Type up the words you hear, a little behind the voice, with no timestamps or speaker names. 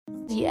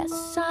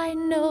Yes, I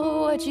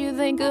know what you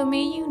think of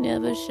me. You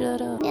never shut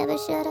up. Never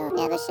shut up.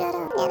 Never shut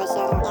up. Never shut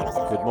up. Never shut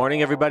up. Good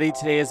morning, everybody.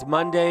 Today is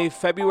Monday,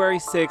 February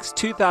 6,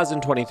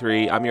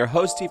 2023. I'm your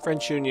host, T.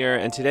 French Jr.,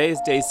 and today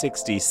is day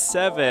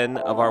 67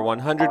 of our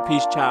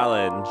 100-piece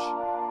challenge.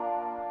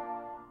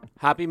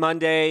 Happy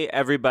Monday,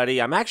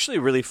 everybody. I'm actually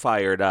really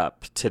fired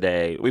up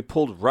today. We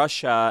pulled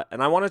Russia,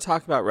 and I want to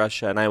talk about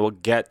Russia, and I will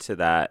get to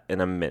that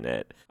in a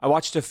minute. I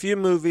watched a few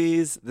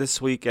movies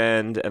this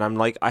weekend, and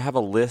I have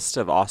a list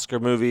of Oscar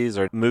movies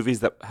or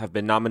movies that have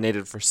been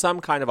nominated for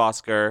some kind of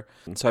Oscar.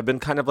 And so I've been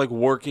kind of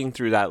working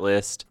through that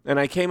list. And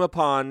I came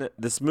upon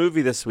this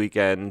movie this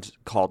weekend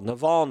called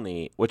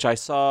Navalny, which I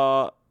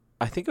saw,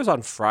 I think it was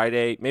on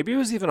Friday. Maybe it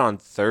was even on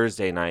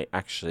Thursday night,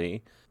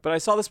 actually. But I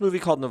saw this movie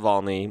called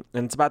Navalny,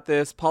 and it's about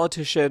this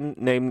politician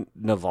named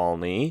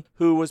Navalny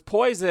who was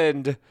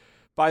poisoned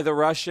by the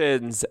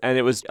Russians, and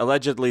it was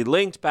allegedly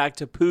linked back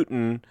to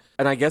Putin.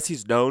 And I guess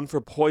he's known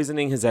for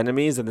poisoning his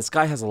enemies, and this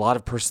guy has a lot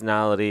of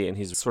personality, and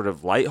he's sort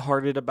of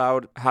lighthearted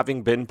about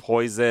having been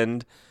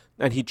poisoned.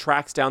 And he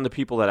tracks down the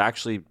people that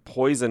actually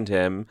poisoned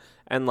him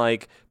and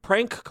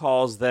prank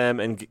calls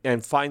them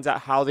and finds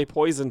out how they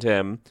poisoned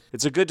him.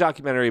 It's a good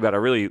documentary about a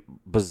really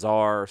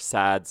bizarre,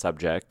 sad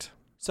subject.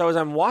 So as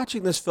I'm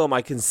watching this film,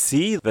 I can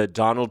see the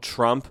Donald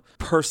Trump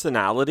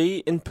personality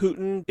in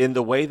Putin, in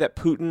the way that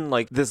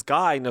Putin, this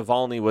guy,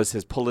 Navalny, was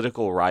his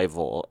political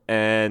rival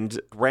and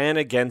ran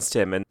against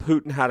him. And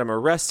Putin had him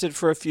arrested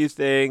for a few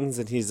things,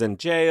 and he's in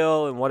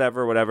jail and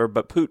whatever,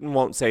 but Putin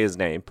won't say his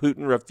name.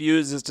 Putin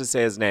refuses to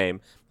say his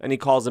name, and he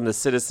calls him the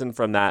citizen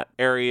from that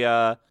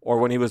area. Or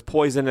when he was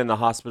poisoned in the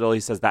hospital, he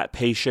says that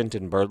patient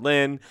in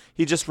Berlin.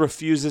 He just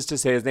refuses to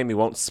say his name. He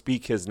won't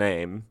speak his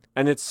name.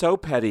 And it's so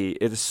petty.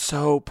 It is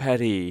so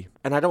petty.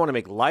 And I don't want to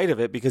make light of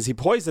it because he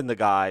poisoned the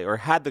guy or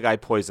had the guy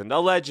poisoned,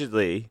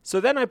 allegedly.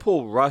 So then I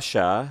pull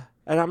Russia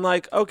and I'm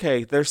like,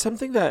 okay, there's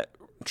something that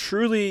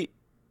truly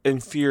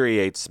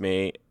infuriates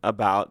me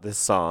about this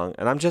song.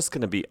 And I'm just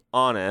going to be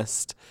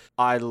honest.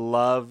 I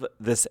love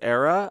this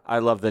era. I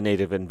love the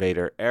Native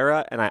Invader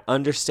era. And I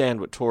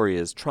understand what Tori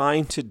is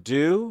trying to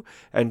do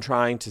and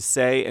trying to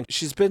say. And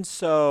she's been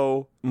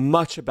so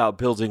much about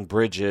building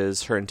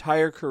bridges her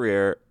entire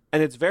career.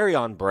 And it's very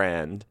on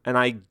brand, and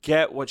I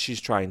get what she's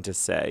trying to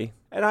say.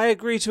 And I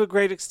agree to a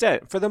great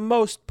extent. For the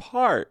most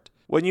part,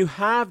 when you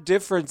have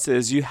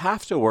differences, you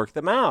have to work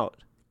them out.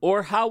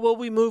 Or how will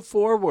we move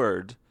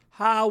forward?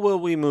 How will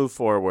we move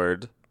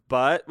forward?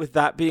 But with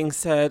that being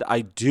said,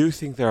 I do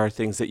think there are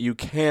things that you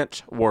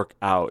can't work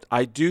out.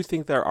 I do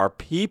think there are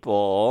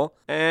people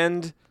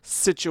and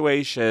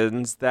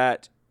situations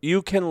that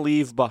you can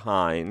leave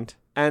behind.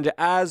 And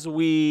as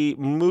we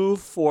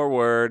move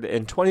forward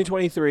in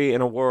 2023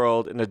 in a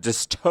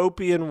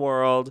dystopian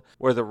world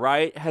where the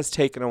right has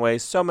taken away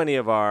so many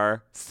of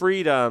our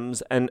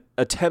freedoms and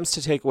attempts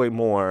to take away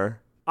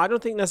more, I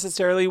don't think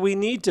necessarily we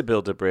need to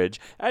build a bridge.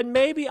 And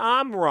maybe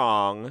I'm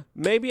wrong.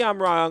 Maybe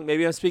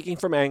I'm speaking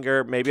from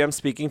anger. Maybe I'm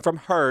speaking from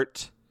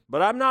hurt.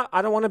 But I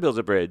don't want to build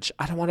a bridge.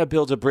 I don't want to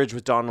build a bridge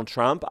with Donald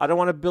Trump. I don't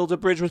want to build a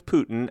bridge with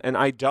Putin. And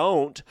I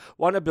don't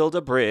want to build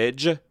a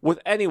bridge with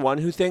anyone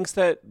who thinks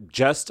that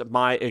just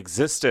my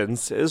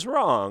existence is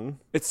wrong.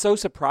 It's so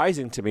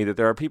surprising to me that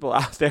there are people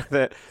out there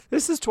that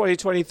this is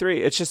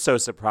 2023. It's just so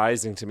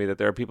surprising to me that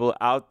there are people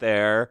out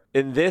there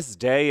in this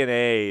day and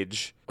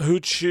age who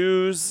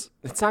choose,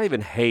 it's not even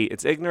hate,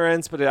 it's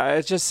ignorance, but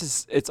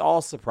it's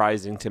all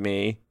surprising to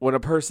me when a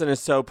person is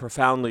so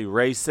profoundly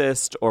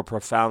racist or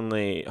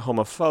profoundly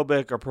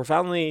homophobic or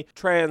profoundly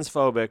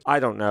transphobic. I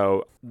don't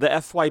know. The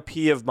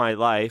FYP of my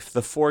life,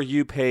 the For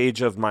You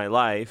page of my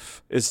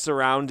life, is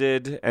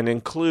surrounded and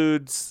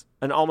includes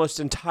an almost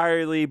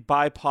entirely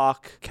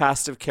BIPOC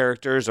cast of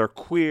characters or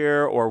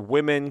queer or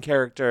women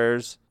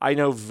characters. I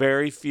know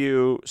very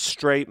few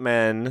straight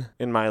men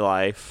in my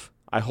life.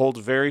 I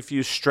hold very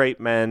few straight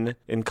men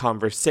in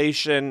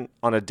conversation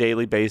on a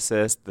daily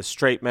basis. The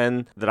straight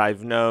men that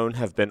I've known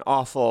have been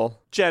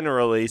awful,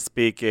 generally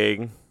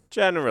speaking.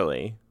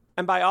 Generally.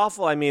 And by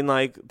awful, I mean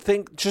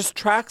just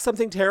track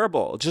something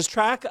terrible. Just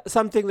track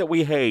something that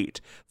we hate.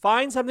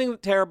 Find something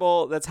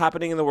terrible that's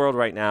happening in the world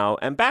right now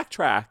and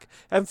backtrack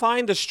and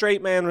find a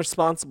straight man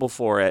responsible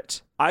for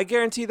it. I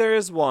guarantee there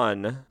is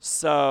one.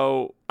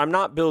 So I'm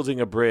not building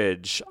a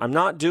bridge. I'm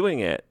not doing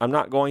it. I'm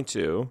not going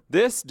to.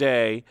 This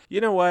day, you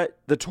know what?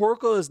 The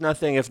Torkel is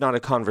nothing if not a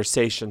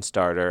conversation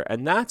starter.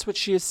 And that's what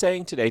she is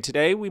saying today.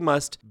 Today, we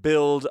must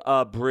build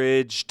a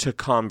bridge to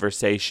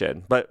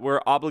conversation. But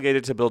we're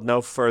obligated to build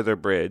no further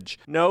bridge.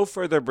 No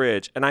further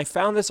bridge. And I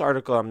found this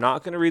article. I'm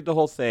not going to read the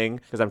whole thing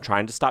because I'm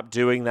trying to stop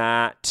doing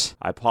that.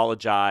 I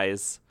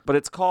apologize. But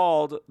it's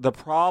called The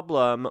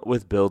Problem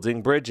with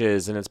Building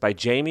Bridges, and it's by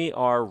Jamie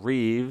R.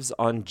 Reeves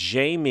on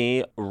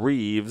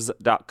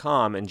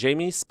jamiereeves.com. And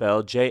Jamie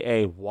spelled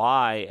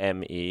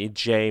Jayme,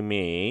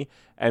 Jamie,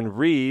 and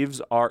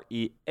Reaves,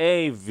 REAVES.com.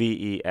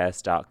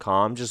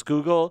 Just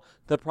Google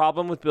the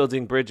problem with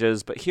building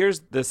bridges. But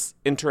here's this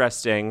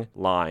interesting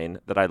line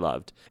that I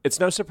loved. It's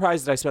no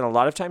surprise that I spent a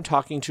lot of time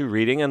talking to,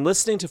 reading, and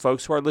listening to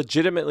folks who are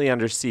legitimately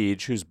under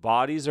siege, whose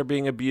bodies are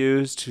being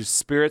abused, whose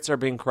spirits are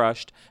being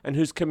crushed, and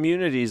whose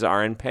communities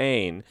are in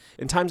pain.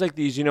 In times like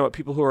these, you know what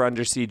people who are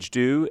under siege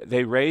do?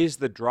 They raise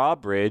the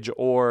drawbridge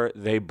or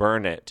they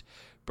burn it.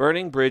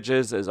 Burning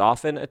bridges is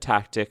often a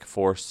tactic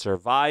for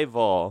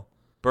survival.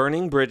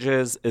 Burning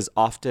bridges is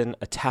often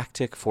a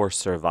tactic for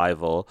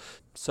survival.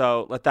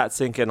 So let that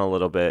sink in a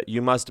little bit.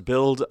 You must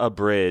build a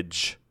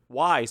bridge.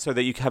 Why? So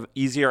that you have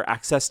easier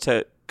access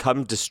to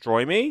come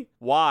destroy me?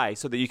 Why?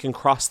 So that you can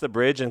cross the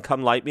bridge and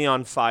come light me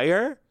on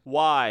fire?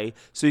 Why?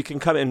 So you can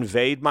come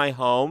invade my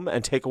home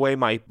and take away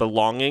my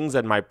belongings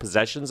and my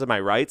possessions and my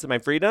rights and my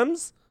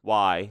freedoms?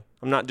 Why?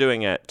 I'm not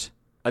doing it.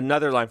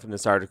 Another line from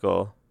this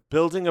article.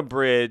 Building a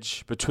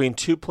bridge between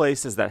two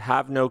places that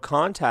have no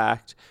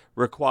contact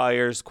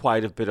requires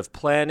quite a bit of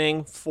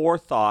planning,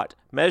 forethought,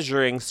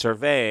 measuring,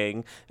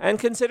 surveying, and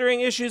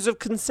considering issues of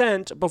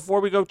consent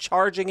before we go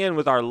charging in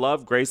with our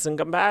love, grace, and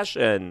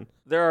compassion.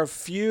 There are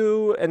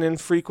few and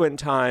infrequent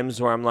times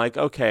where I'm like,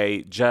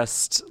 okay,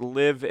 just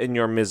live in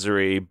your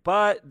misery.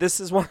 But this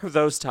is one of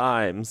those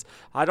times.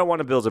 I don't want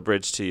to build a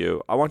bridge to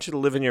you. I want you to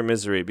live in your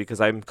misery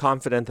because I'm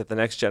confident that the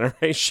next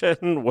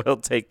generation will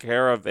take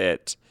care of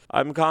it.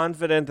 I'm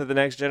confident that the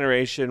next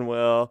generation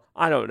will,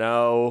 I don't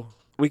know.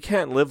 We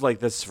can't live like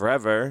this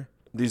forever.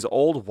 These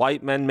old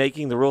white men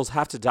making the rules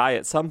have to die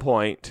at some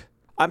point.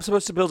 I'm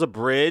supposed to build a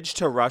bridge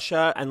to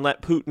Russia and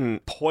let Putin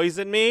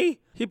poison me?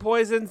 He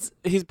poisons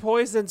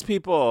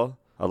people,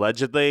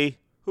 allegedly.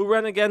 Who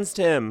run against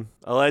him,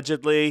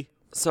 allegedly.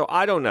 So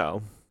I don't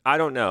know.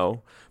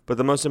 But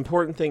the most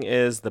important thing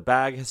is the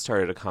bag has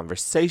started a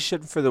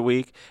conversation for the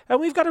week, and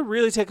we've got to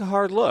really take a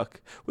hard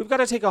look. We've got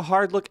to take a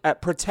hard look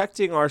at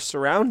protecting our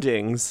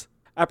surroundings,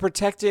 at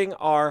protecting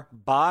our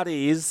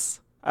bodies,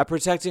 at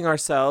protecting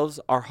ourselves,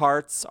 our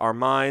hearts, our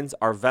minds,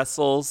 our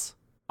vessels.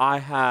 I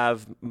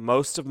have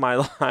most of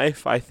my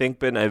life, I think,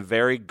 been a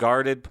very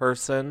guarded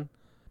person.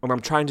 And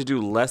I'm trying to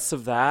do less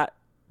of that,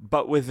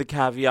 but with the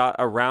caveat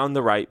around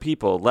the right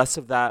people. Less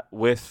of that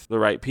with the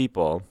right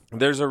people.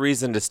 There's a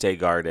reason to stay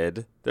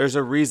guarded. There's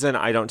a reason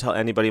I don't tell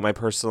anybody my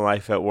personal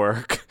life at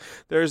work.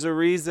 There's a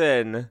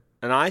reason.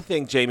 And I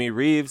think Jamie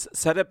Reaves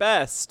said it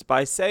best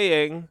by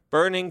saying,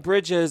 burning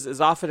bridges is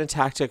often a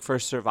tactic for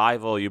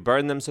survival. You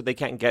burn them so they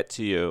can't get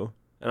to you.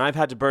 And I've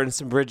had to burn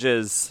some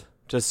bridges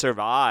to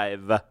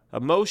survive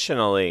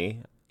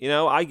emotionally. You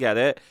know, I get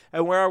it.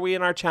 And where are we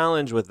in our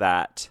challenge with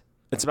that?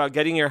 It's about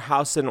getting your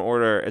house in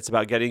order. It's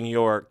about getting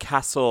your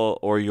castle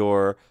or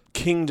your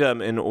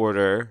kingdom in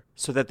order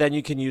so that then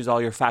you can use all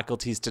your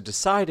faculties to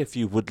decide if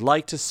you would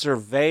like to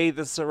survey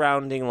the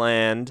surrounding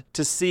land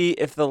to see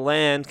if the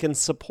land can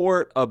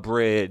support a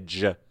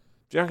bridge. You're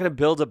not going to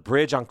build a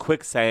bridge on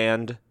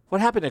quicksand.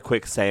 What happened to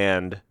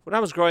quicksand? When I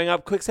was growing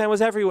up, quicksand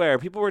was everywhere.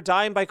 People were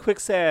dying by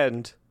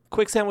quicksand.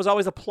 Quicksand was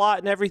always a plot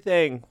and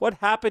everything. What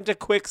happened to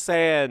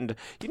quicksand?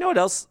 You know what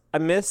else I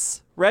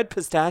miss? Red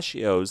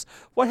pistachios.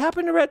 What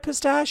happened to red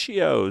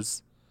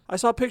pistachios? I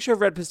saw a picture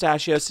of red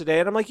pistachios today,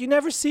 and I'm like, you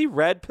never see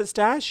red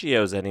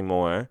pistachios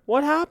anymore.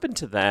 What happened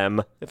to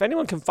them? If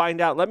anyone can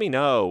find out, let me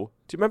know.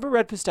 Do you remember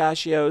red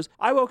pistachios?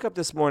 I woke up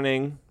this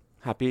morning.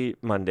 Happy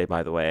Monday,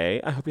 by the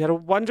way. I hope you had a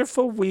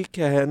wonderful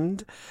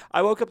weekend.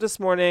 I woke up this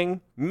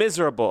morning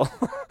miserable.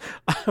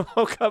 I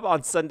woke up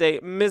on Sunday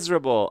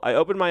miserable. I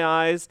opened my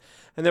eyes,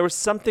 and there was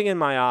something in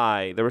my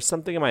eye. There was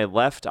something in my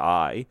left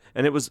eye,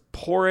 and it was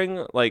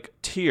pouring like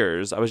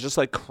tears. I was just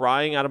like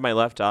crying out of my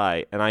left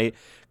eye, and I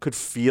could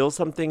feel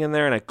something in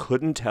there, and I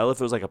couldn't tell if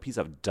it was like a piece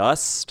of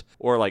dust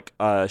or like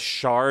a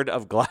shard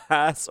of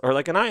glass or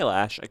like an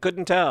eyelash. I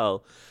couldn't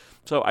tell.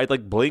 So I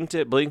like blinked,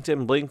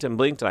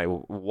 and I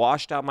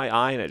washed out my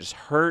eye, and it just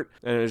hurt,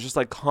 and it was just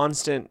like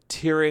constant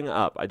tearing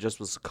up. I just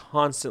was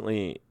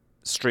constantly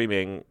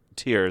streaming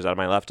tears out of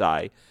my left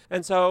eye.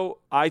 And so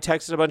I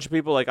texted a bunch of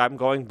people like, I'm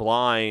going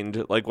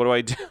blind. Like, what do I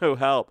do?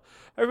 Help.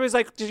 Everybody's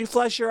like, did you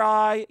flush your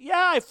eye?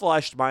 Yeah, I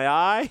flushed my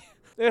eye.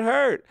 It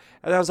hurt.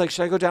 And I was like,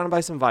 should I go down and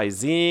buy some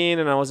Visine?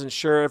 And I wasn't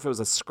sure if it was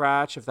a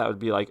scratch, if that would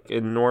be like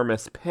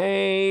enormous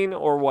pain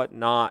or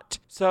whatnot.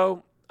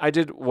 So I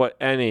did what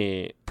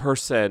any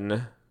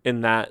person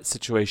in that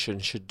situation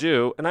should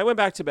do, and I went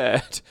back to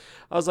bed.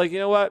 I was like, you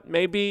know what?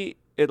 Maybe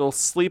it'll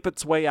sleep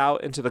its way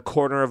out into the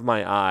corner of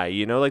my eye.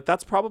 You know, like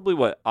that's probably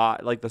what,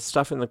 like the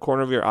stuff in the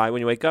corner of your eye when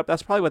you wake up,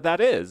 that's probably what that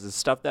is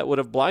stuff that would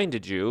have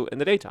blinded you in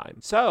the daytime.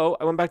 So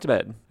I went back to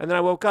bed, and then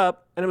I woke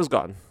up, and it was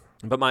gone.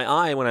 But my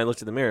eye, when I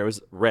looked in the mirror,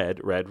 was red,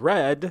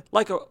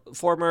 like a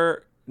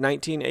former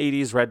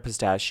 1980s red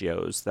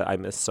pistachios that I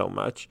miss so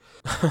much.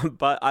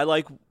 But I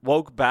like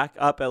woke back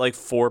up at like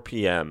 4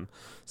 p.m.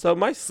 So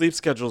my sleep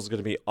schedule is going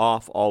to be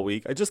off all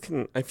week.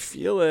 I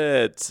feel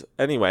it.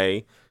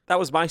 Anyway, that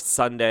was my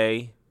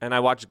Sunday. And I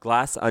watched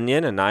Glass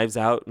Onion, a Knives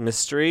Out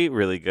mystery.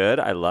 Really good.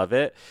 I love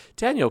it.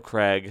 Daniel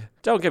Craig,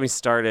 don't get me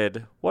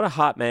started. What a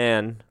hot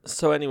man.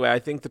 So anyway, I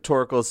think the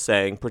Toracle is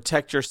saying,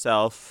 protect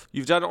yourself.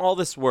 You've done all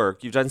this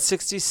work. You've done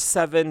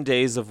 67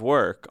 days of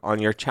work on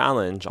your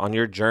challenge, on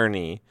your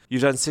journey.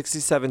 You've done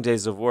 67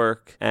 days of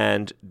work,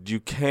 and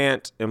you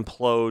can't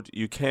implode.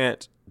 You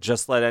can't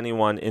just let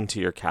anyone into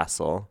your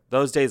castle.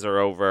 Those days are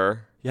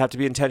over. You have to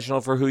be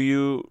intentional for who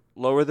you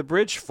lower the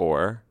bridge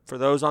for. For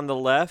those on the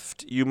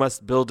left, you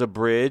must build a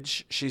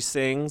bridge, she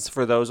sings.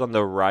 For those on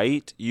the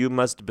right, you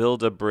must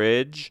build a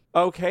bridge.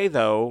 Okay,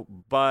 though,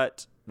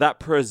 but that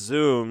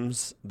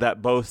presumes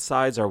that both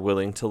sides are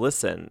willing to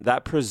listen.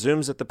 That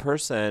presumes that the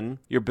person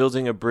you're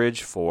building a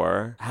bridge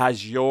for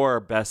has your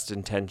best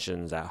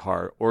intentions at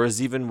heart, or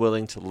is even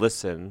willing to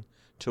listen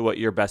to what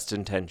your best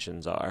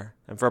intentions are.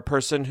 And for a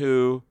person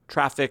who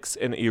traffics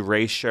in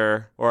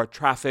erasure or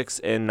traffics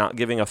in not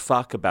giving a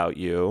fuck about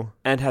you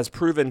and has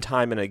proven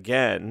time and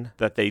again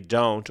that they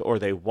don't or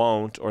they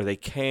won't or they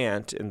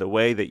can't in the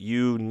way that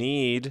you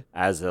need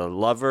as a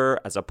lover,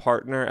 as a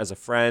partner, as a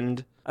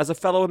friend, as a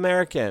fellow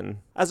American,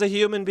 as a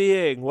human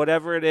being,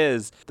 whatever it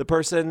is, the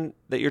person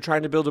that you're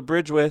trying to build a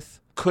bridge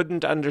with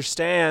couldn't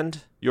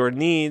understand your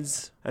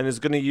needs and is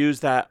going to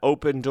use that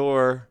open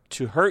door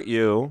to hurt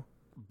you.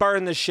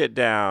 Burn the shit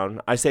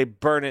down. I say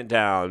burn it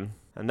down.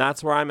 And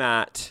that's where I'm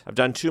at. I've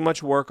done too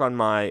much work on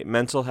my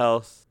mental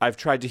health. I've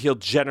tried to heal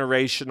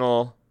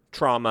generational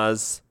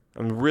traumas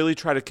and really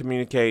try to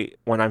communicate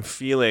when I'm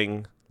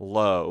feeling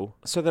low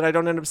so that I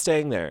don't end up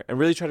staying there, and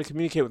really try to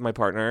communicate with my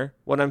partner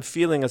when I'm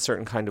feeling a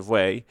certain kind of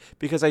way,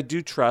 because I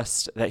do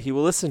trust that he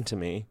will listen to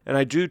me, and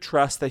I do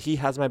trust that he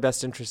has my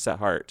best interests at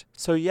heart.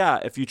 So yeah,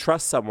 if you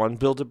trust someone,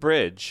 build a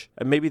bridge.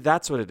 And maybe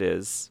that's what it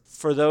is.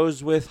 For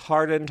those with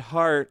hardened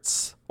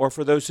hearts, or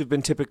for those who've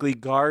been typically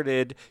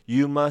guarded,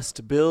 you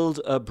must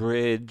build a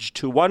bridge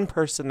to one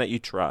person that you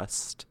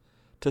trust,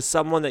 to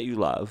someone that you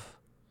love.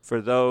 For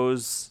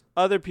those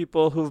other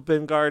people who've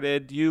been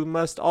guarded, you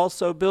must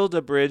also build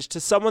a bridge to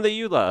someone that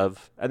you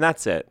love. And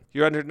that's it.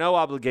 You're under no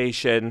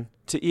obligation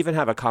to even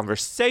have a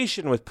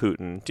conversation with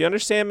Putin. Do you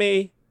understand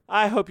me?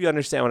 I hope you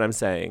understand what I'm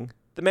saying.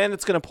 The man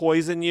that's going to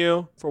poison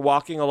you for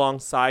walking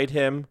alongside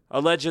him,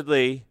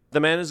 allegedly, the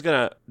man is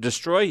going to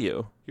destroy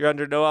you. You're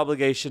under no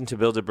obligation to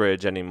build a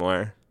bridge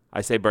anymore.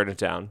 I say burn it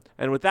down.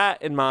 And with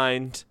that in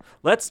mind,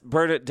 let's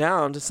burn it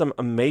down to some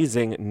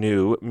amazing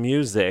new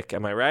music.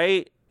 Am I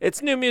right?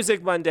 It's New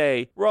Music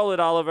Monday. Roll it,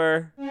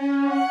 Oliver.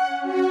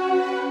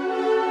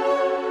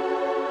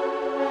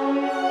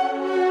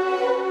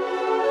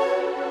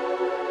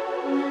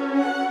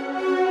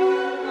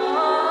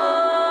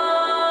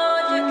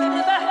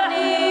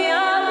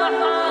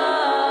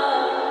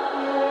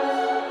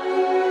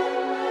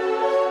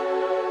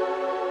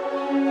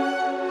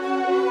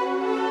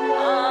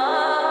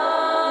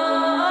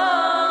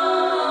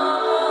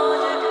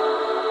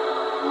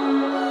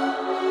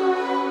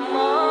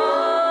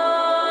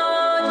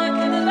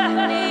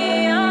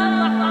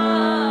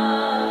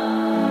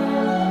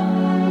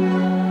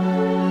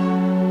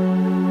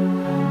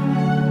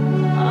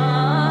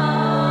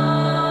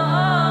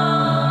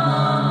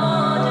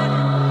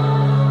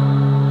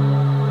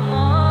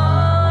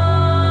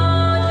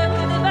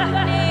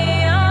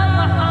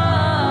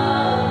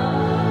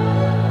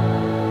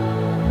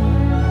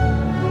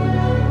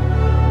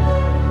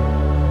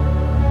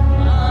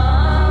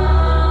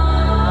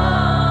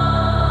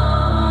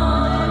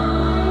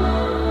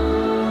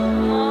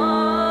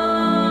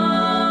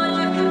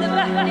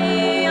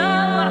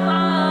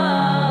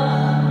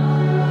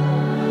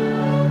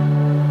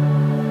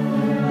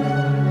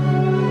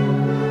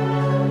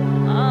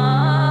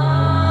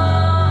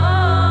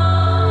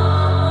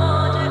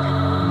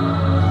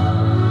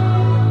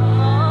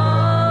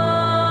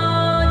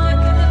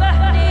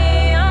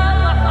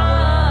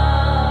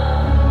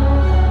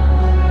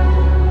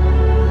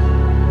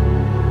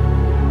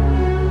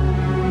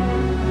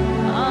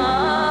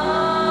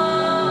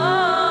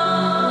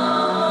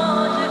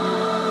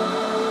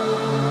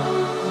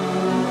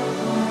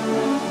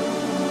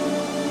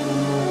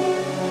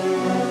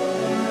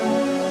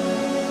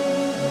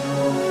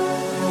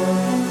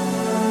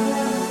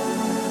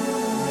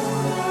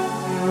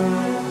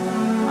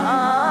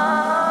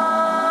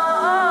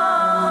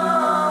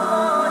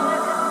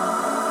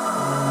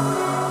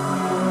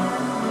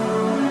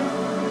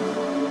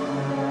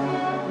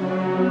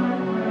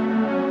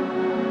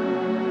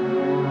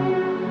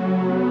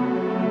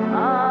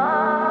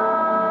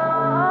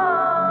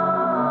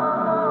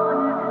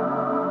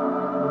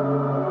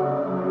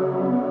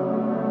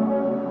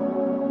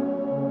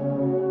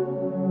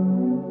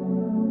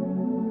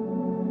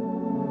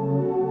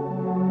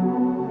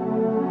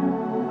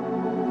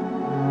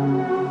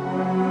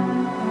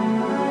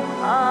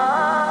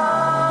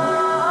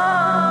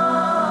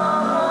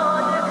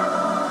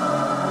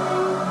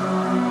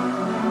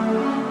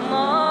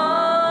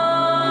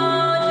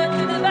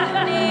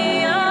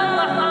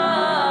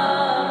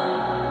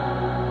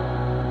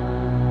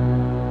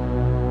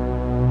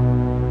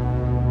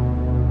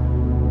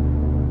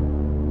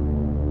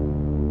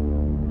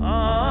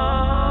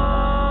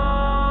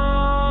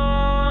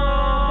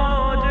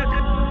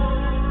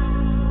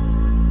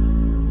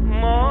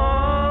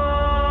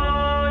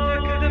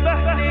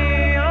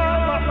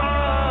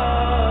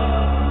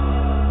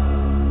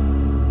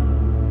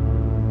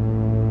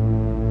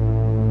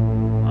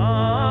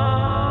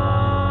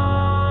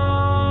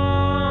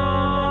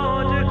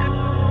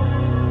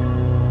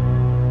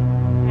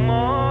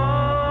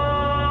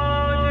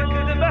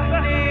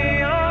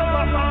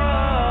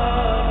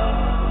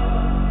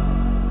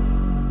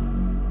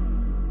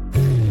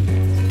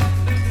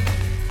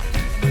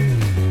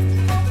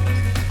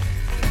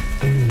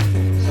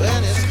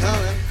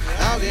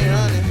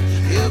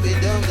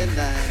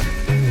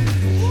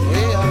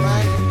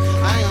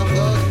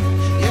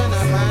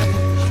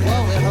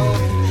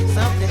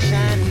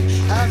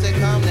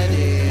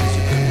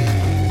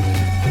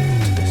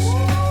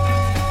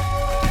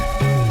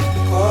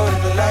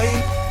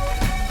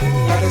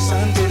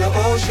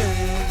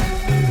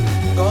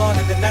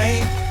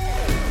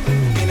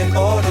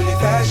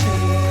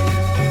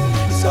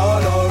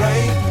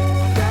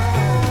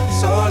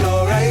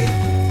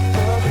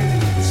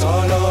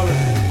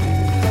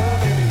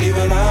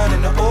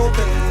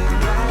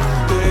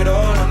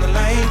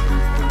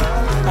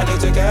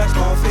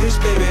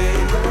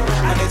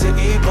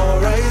 need more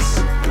rice.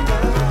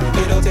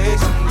 It'll take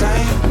some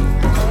time,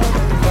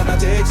 gonna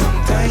take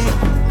some time.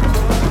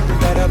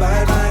 Better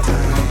bide my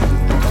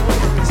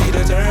time, see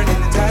the turn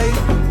in the tide.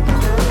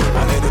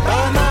 I need to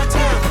bide my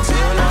time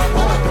until I'm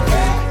born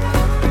again.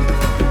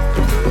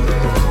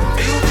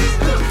 Feel these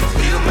looks,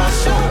 feel my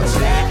soul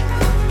set.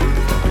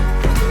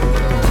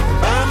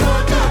 Buy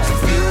more drugs to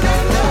feel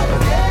that love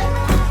again.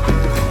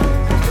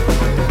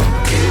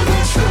 Kill me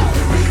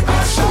slowly, reap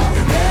my soul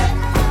in that.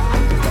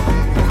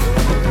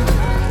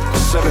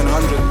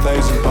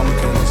 700,000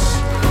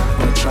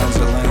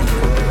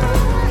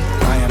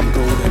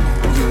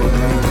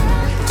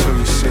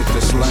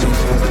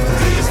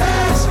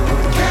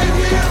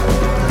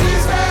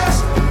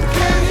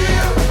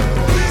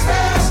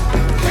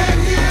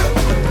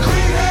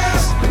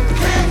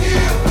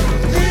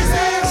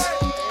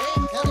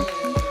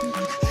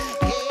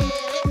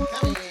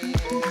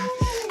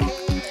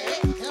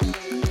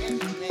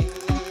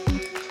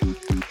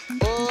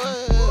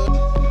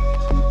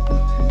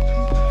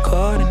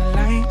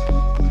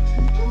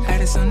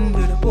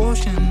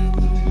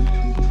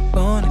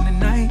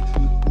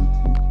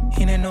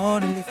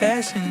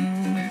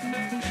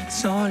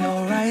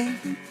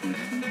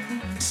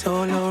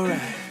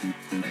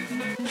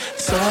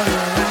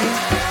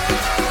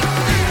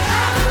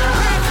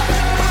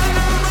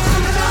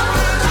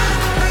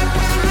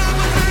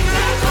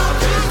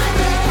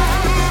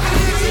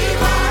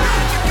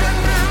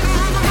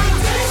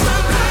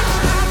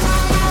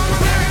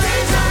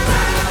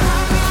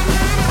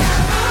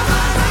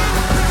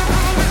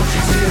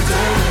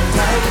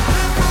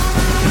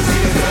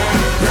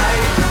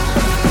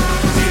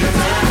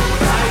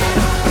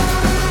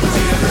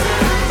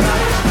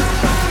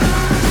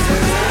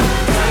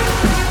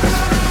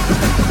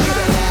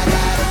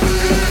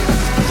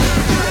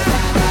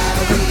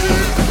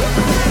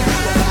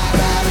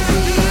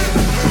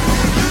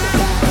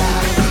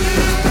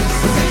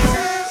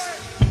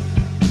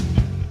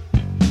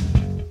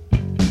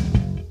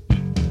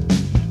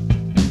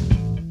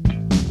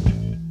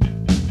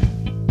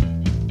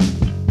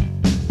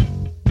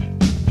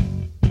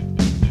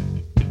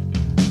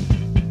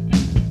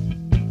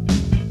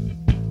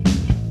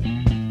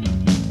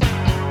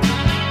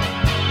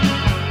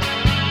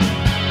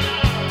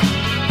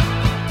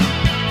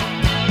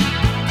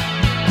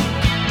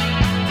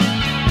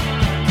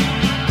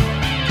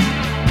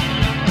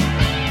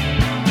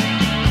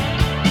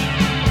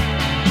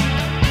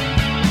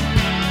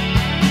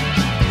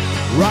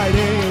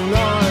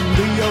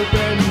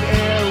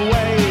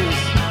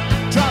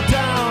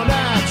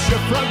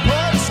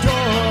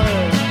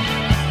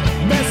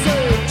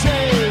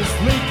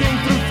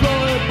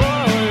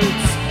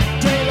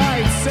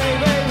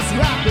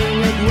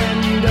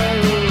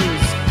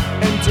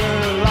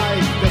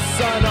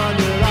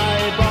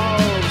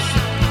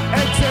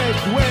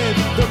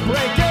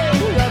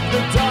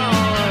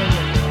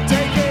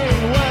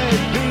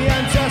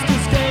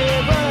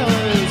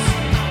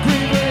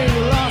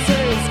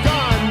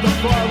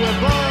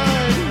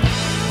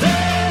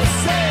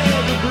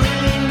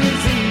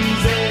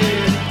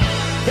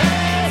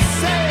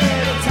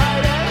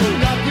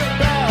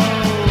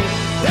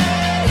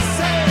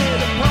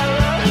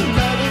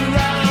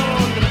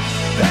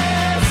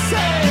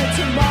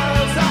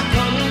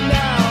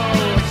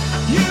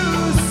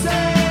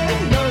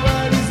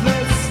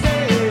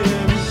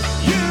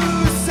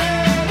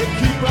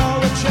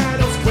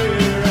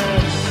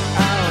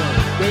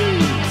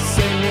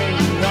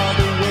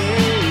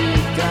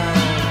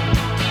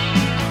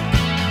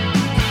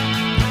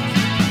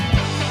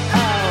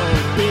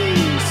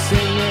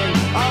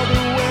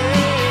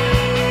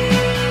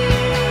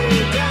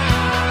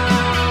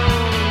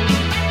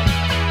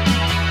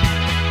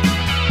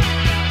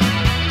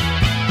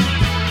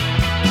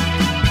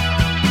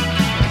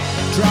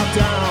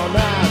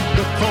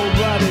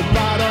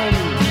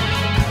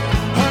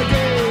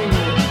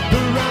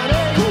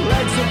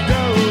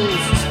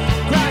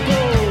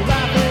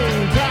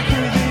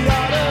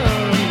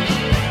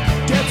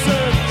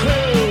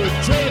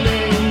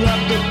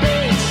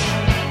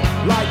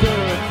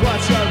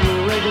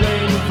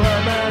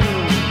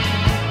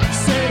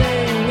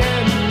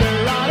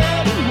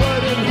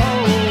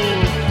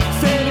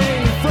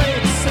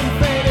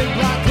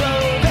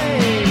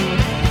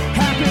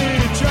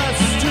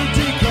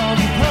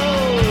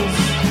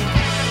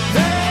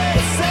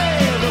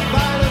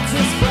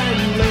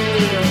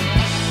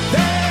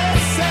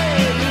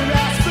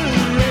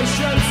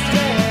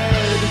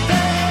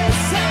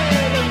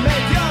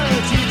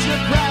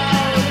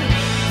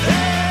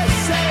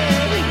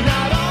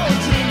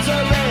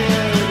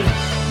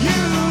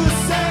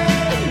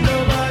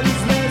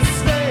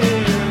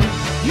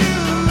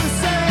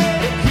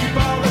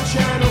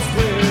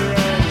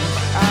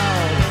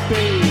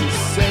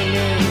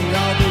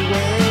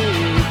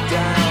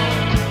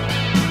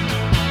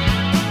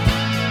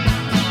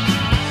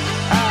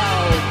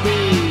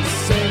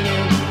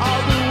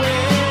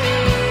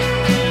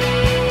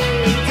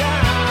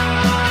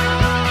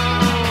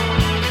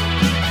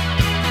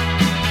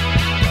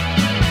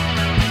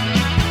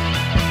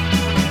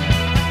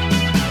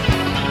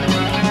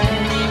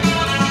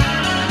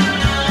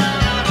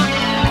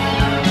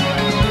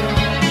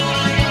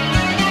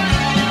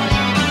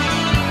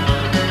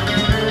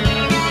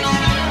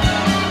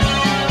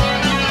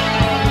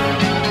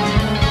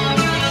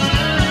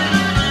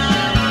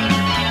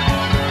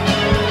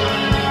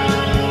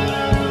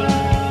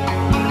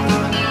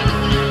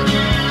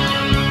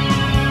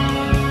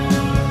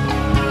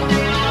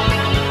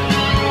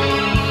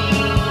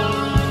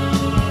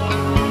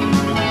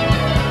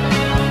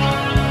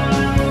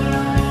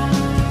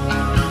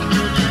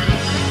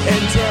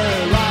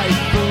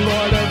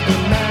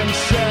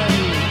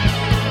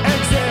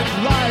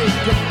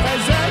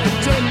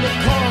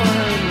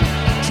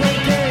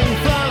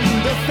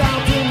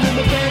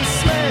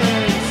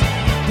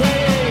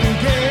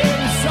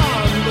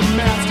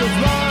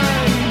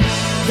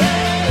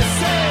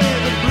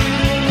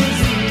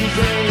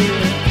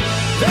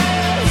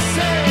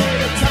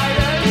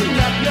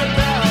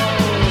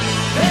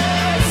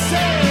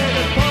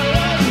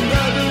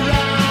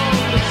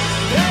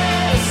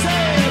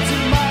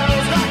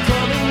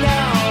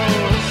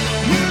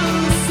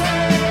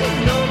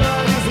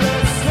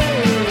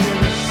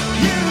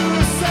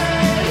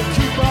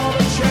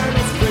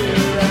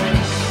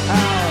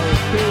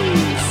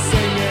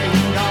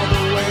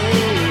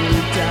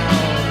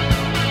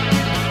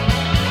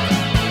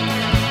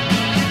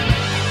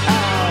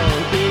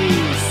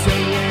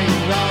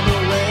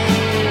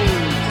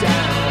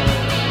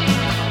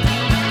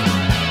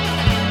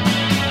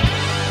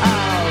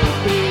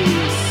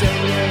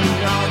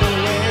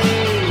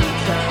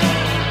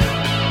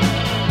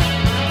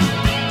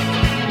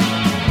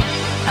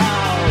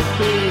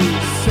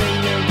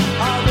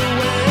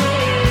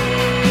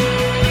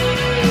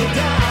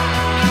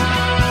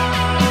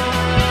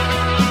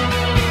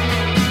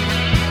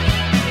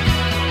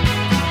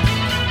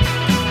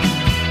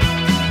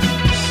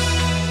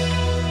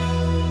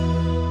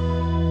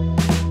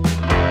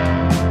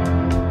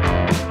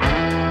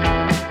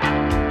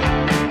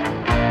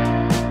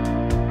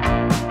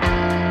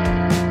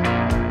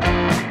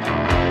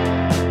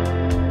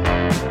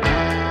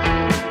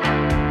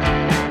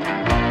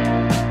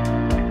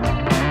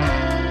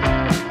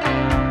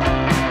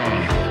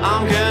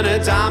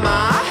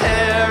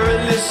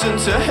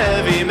 to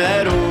heavy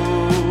metal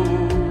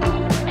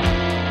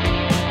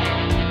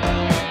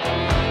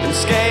and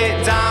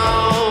skate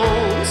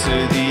down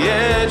to the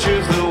edge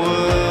of the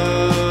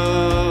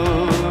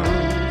world.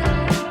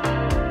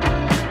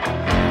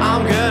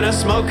 I'm gonna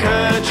smoke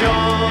a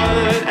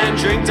joint and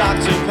drink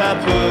Dr.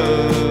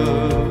 Pepper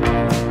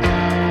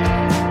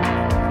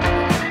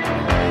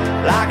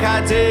like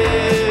I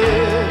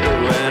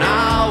did when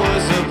I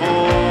was a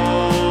boy.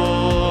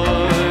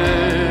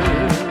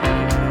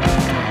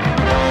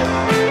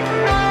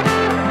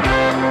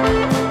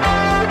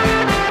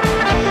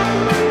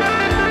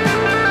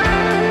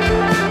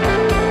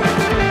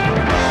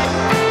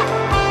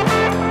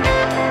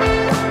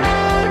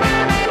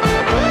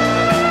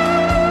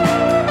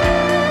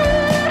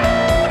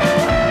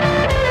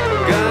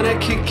 Gonna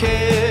kick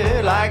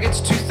it like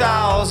it's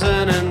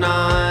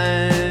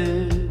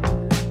 2009.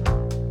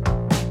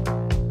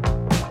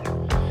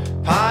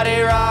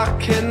 Party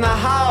rock in the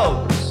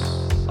house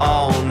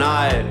all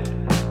night.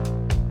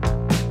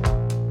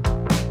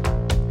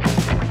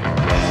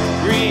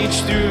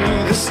 Reach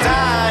through the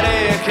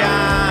static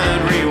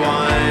and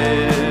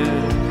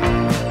rewind.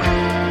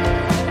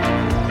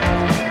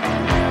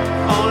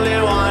 Only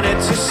wanted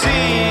to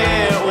see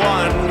it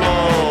one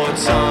more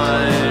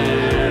time.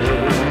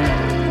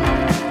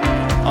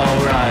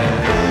 Alright.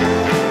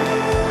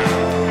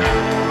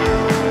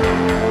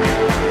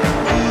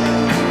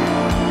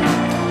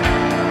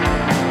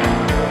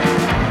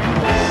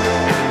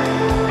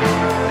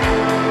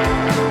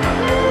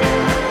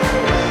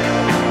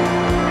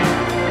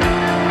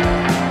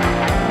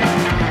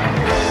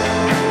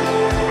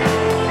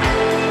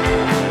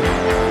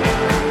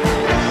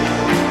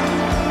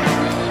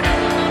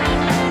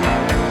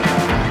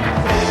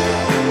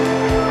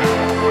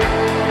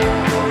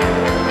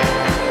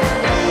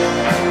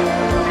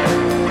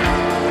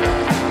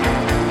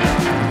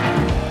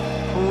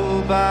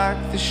 Back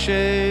the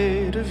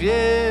shade of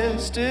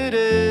yesterday.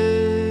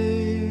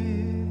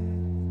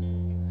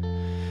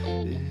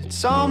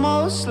 It's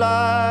almost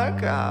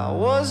like I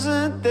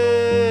wasn't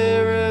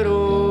there at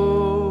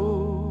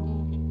all.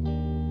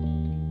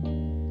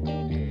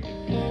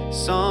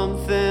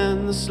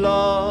 Something that's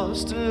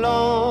lost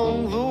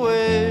along the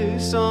way.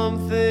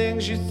 Some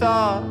things you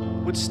thought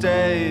would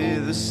stay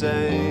the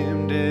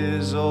same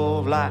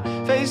dissolve like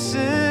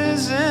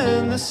faces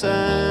in the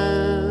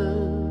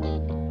sand.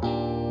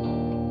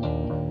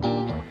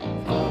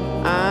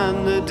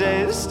 And the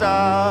days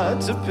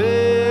start to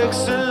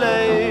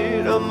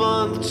pixelate. A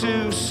month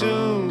too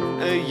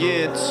soon, a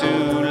year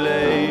too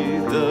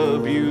late. The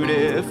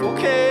beautiful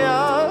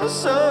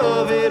chaos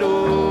of it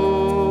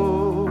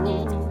all.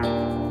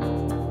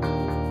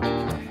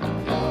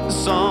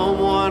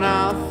 Someone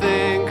I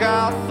think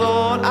I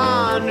thought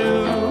I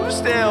knew,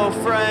 still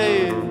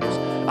frames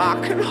I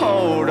can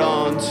hold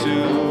on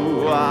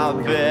to. I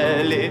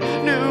barely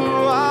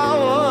knew I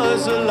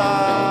was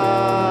alive.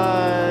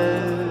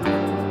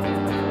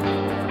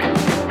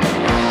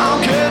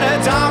 Gonna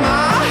dye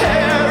my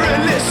hair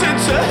and listen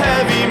to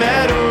heavy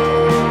metal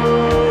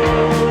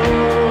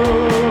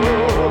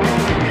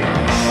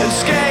and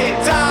skate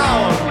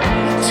down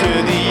to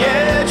the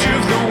edge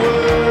of the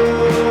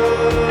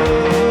world.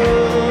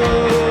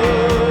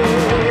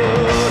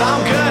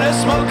 I'm gonna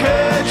smoke a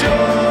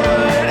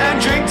joint and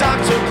drink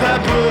Dr.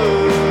 Pepper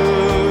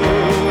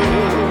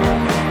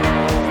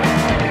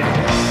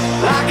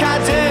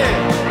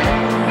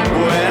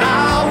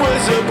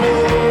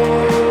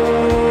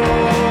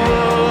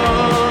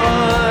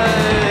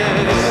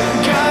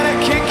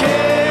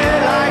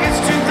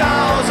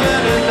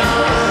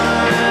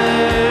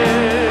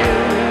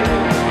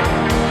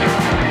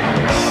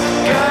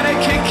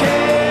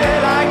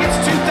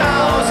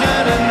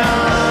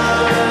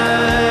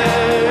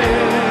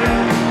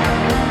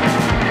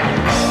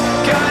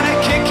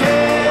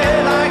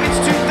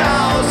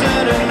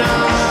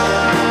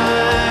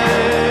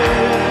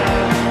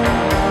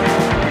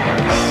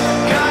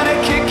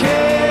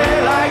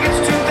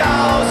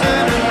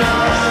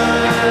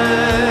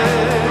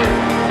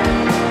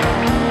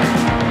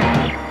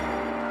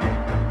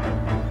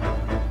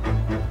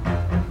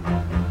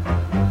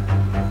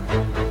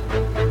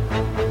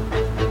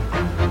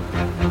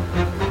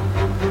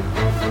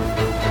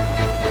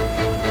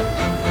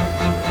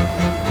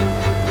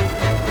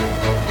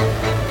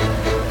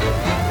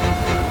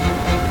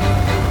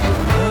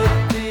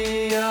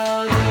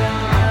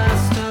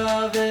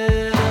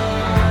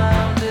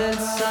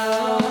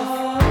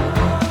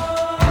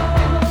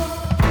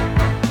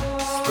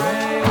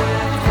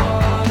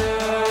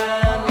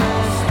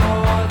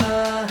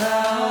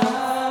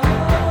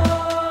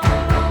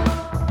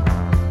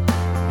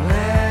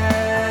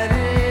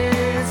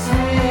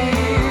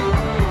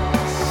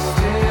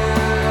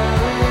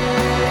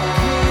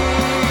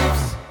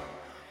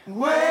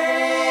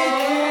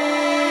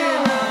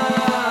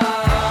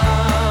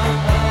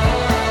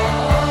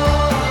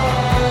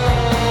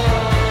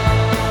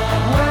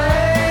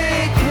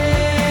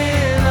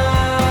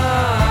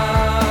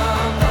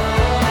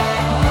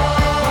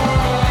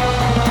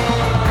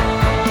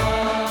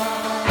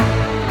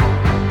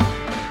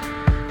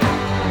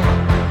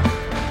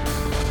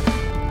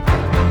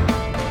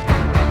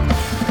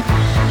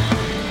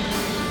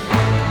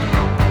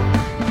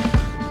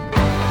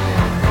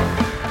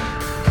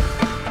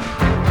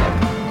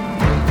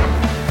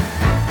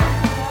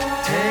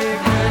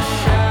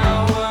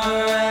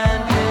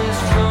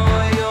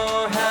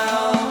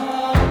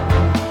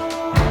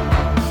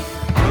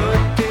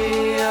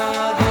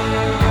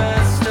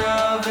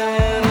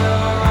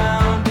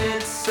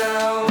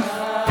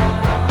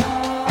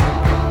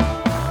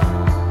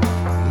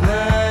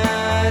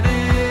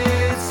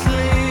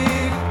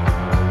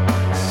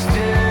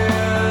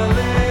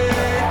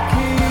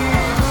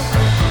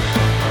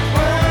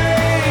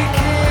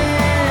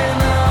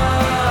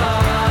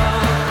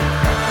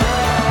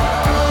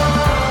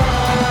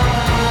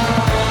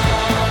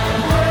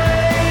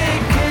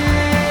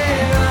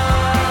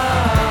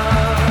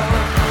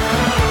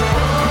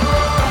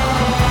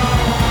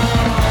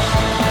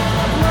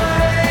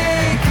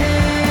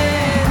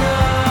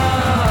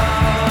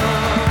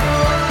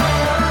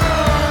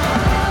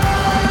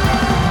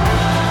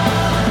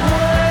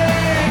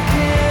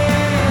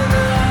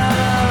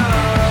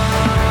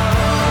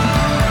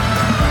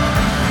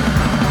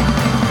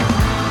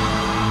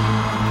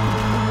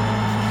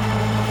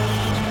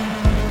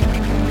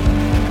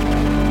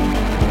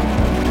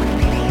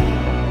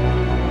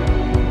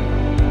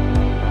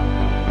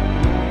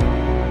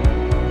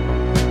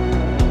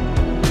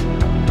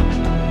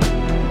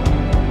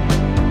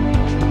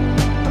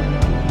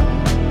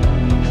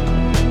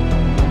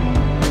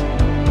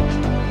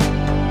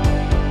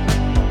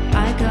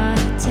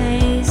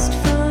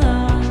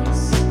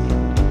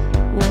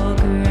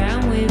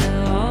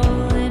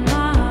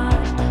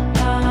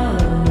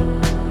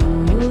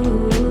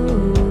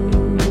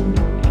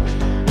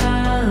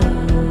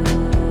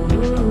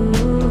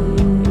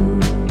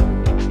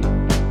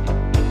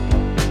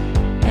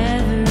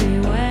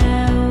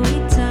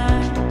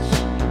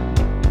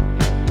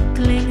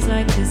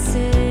like the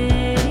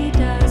city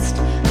dust.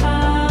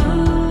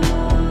 Oh,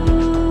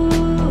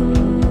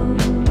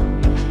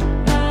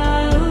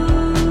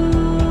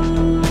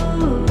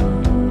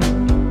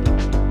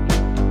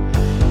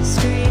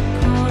 street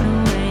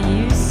corner where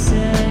you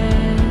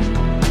sit.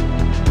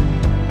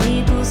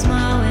 People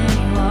smile when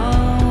you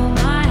hold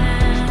my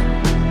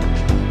hand.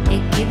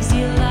 It gives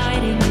you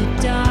light in your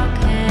dark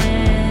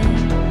head.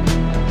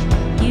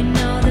 You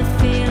know the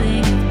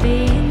feeling of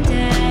being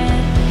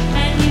dead,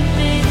 and you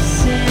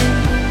miss it.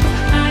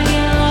 I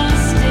get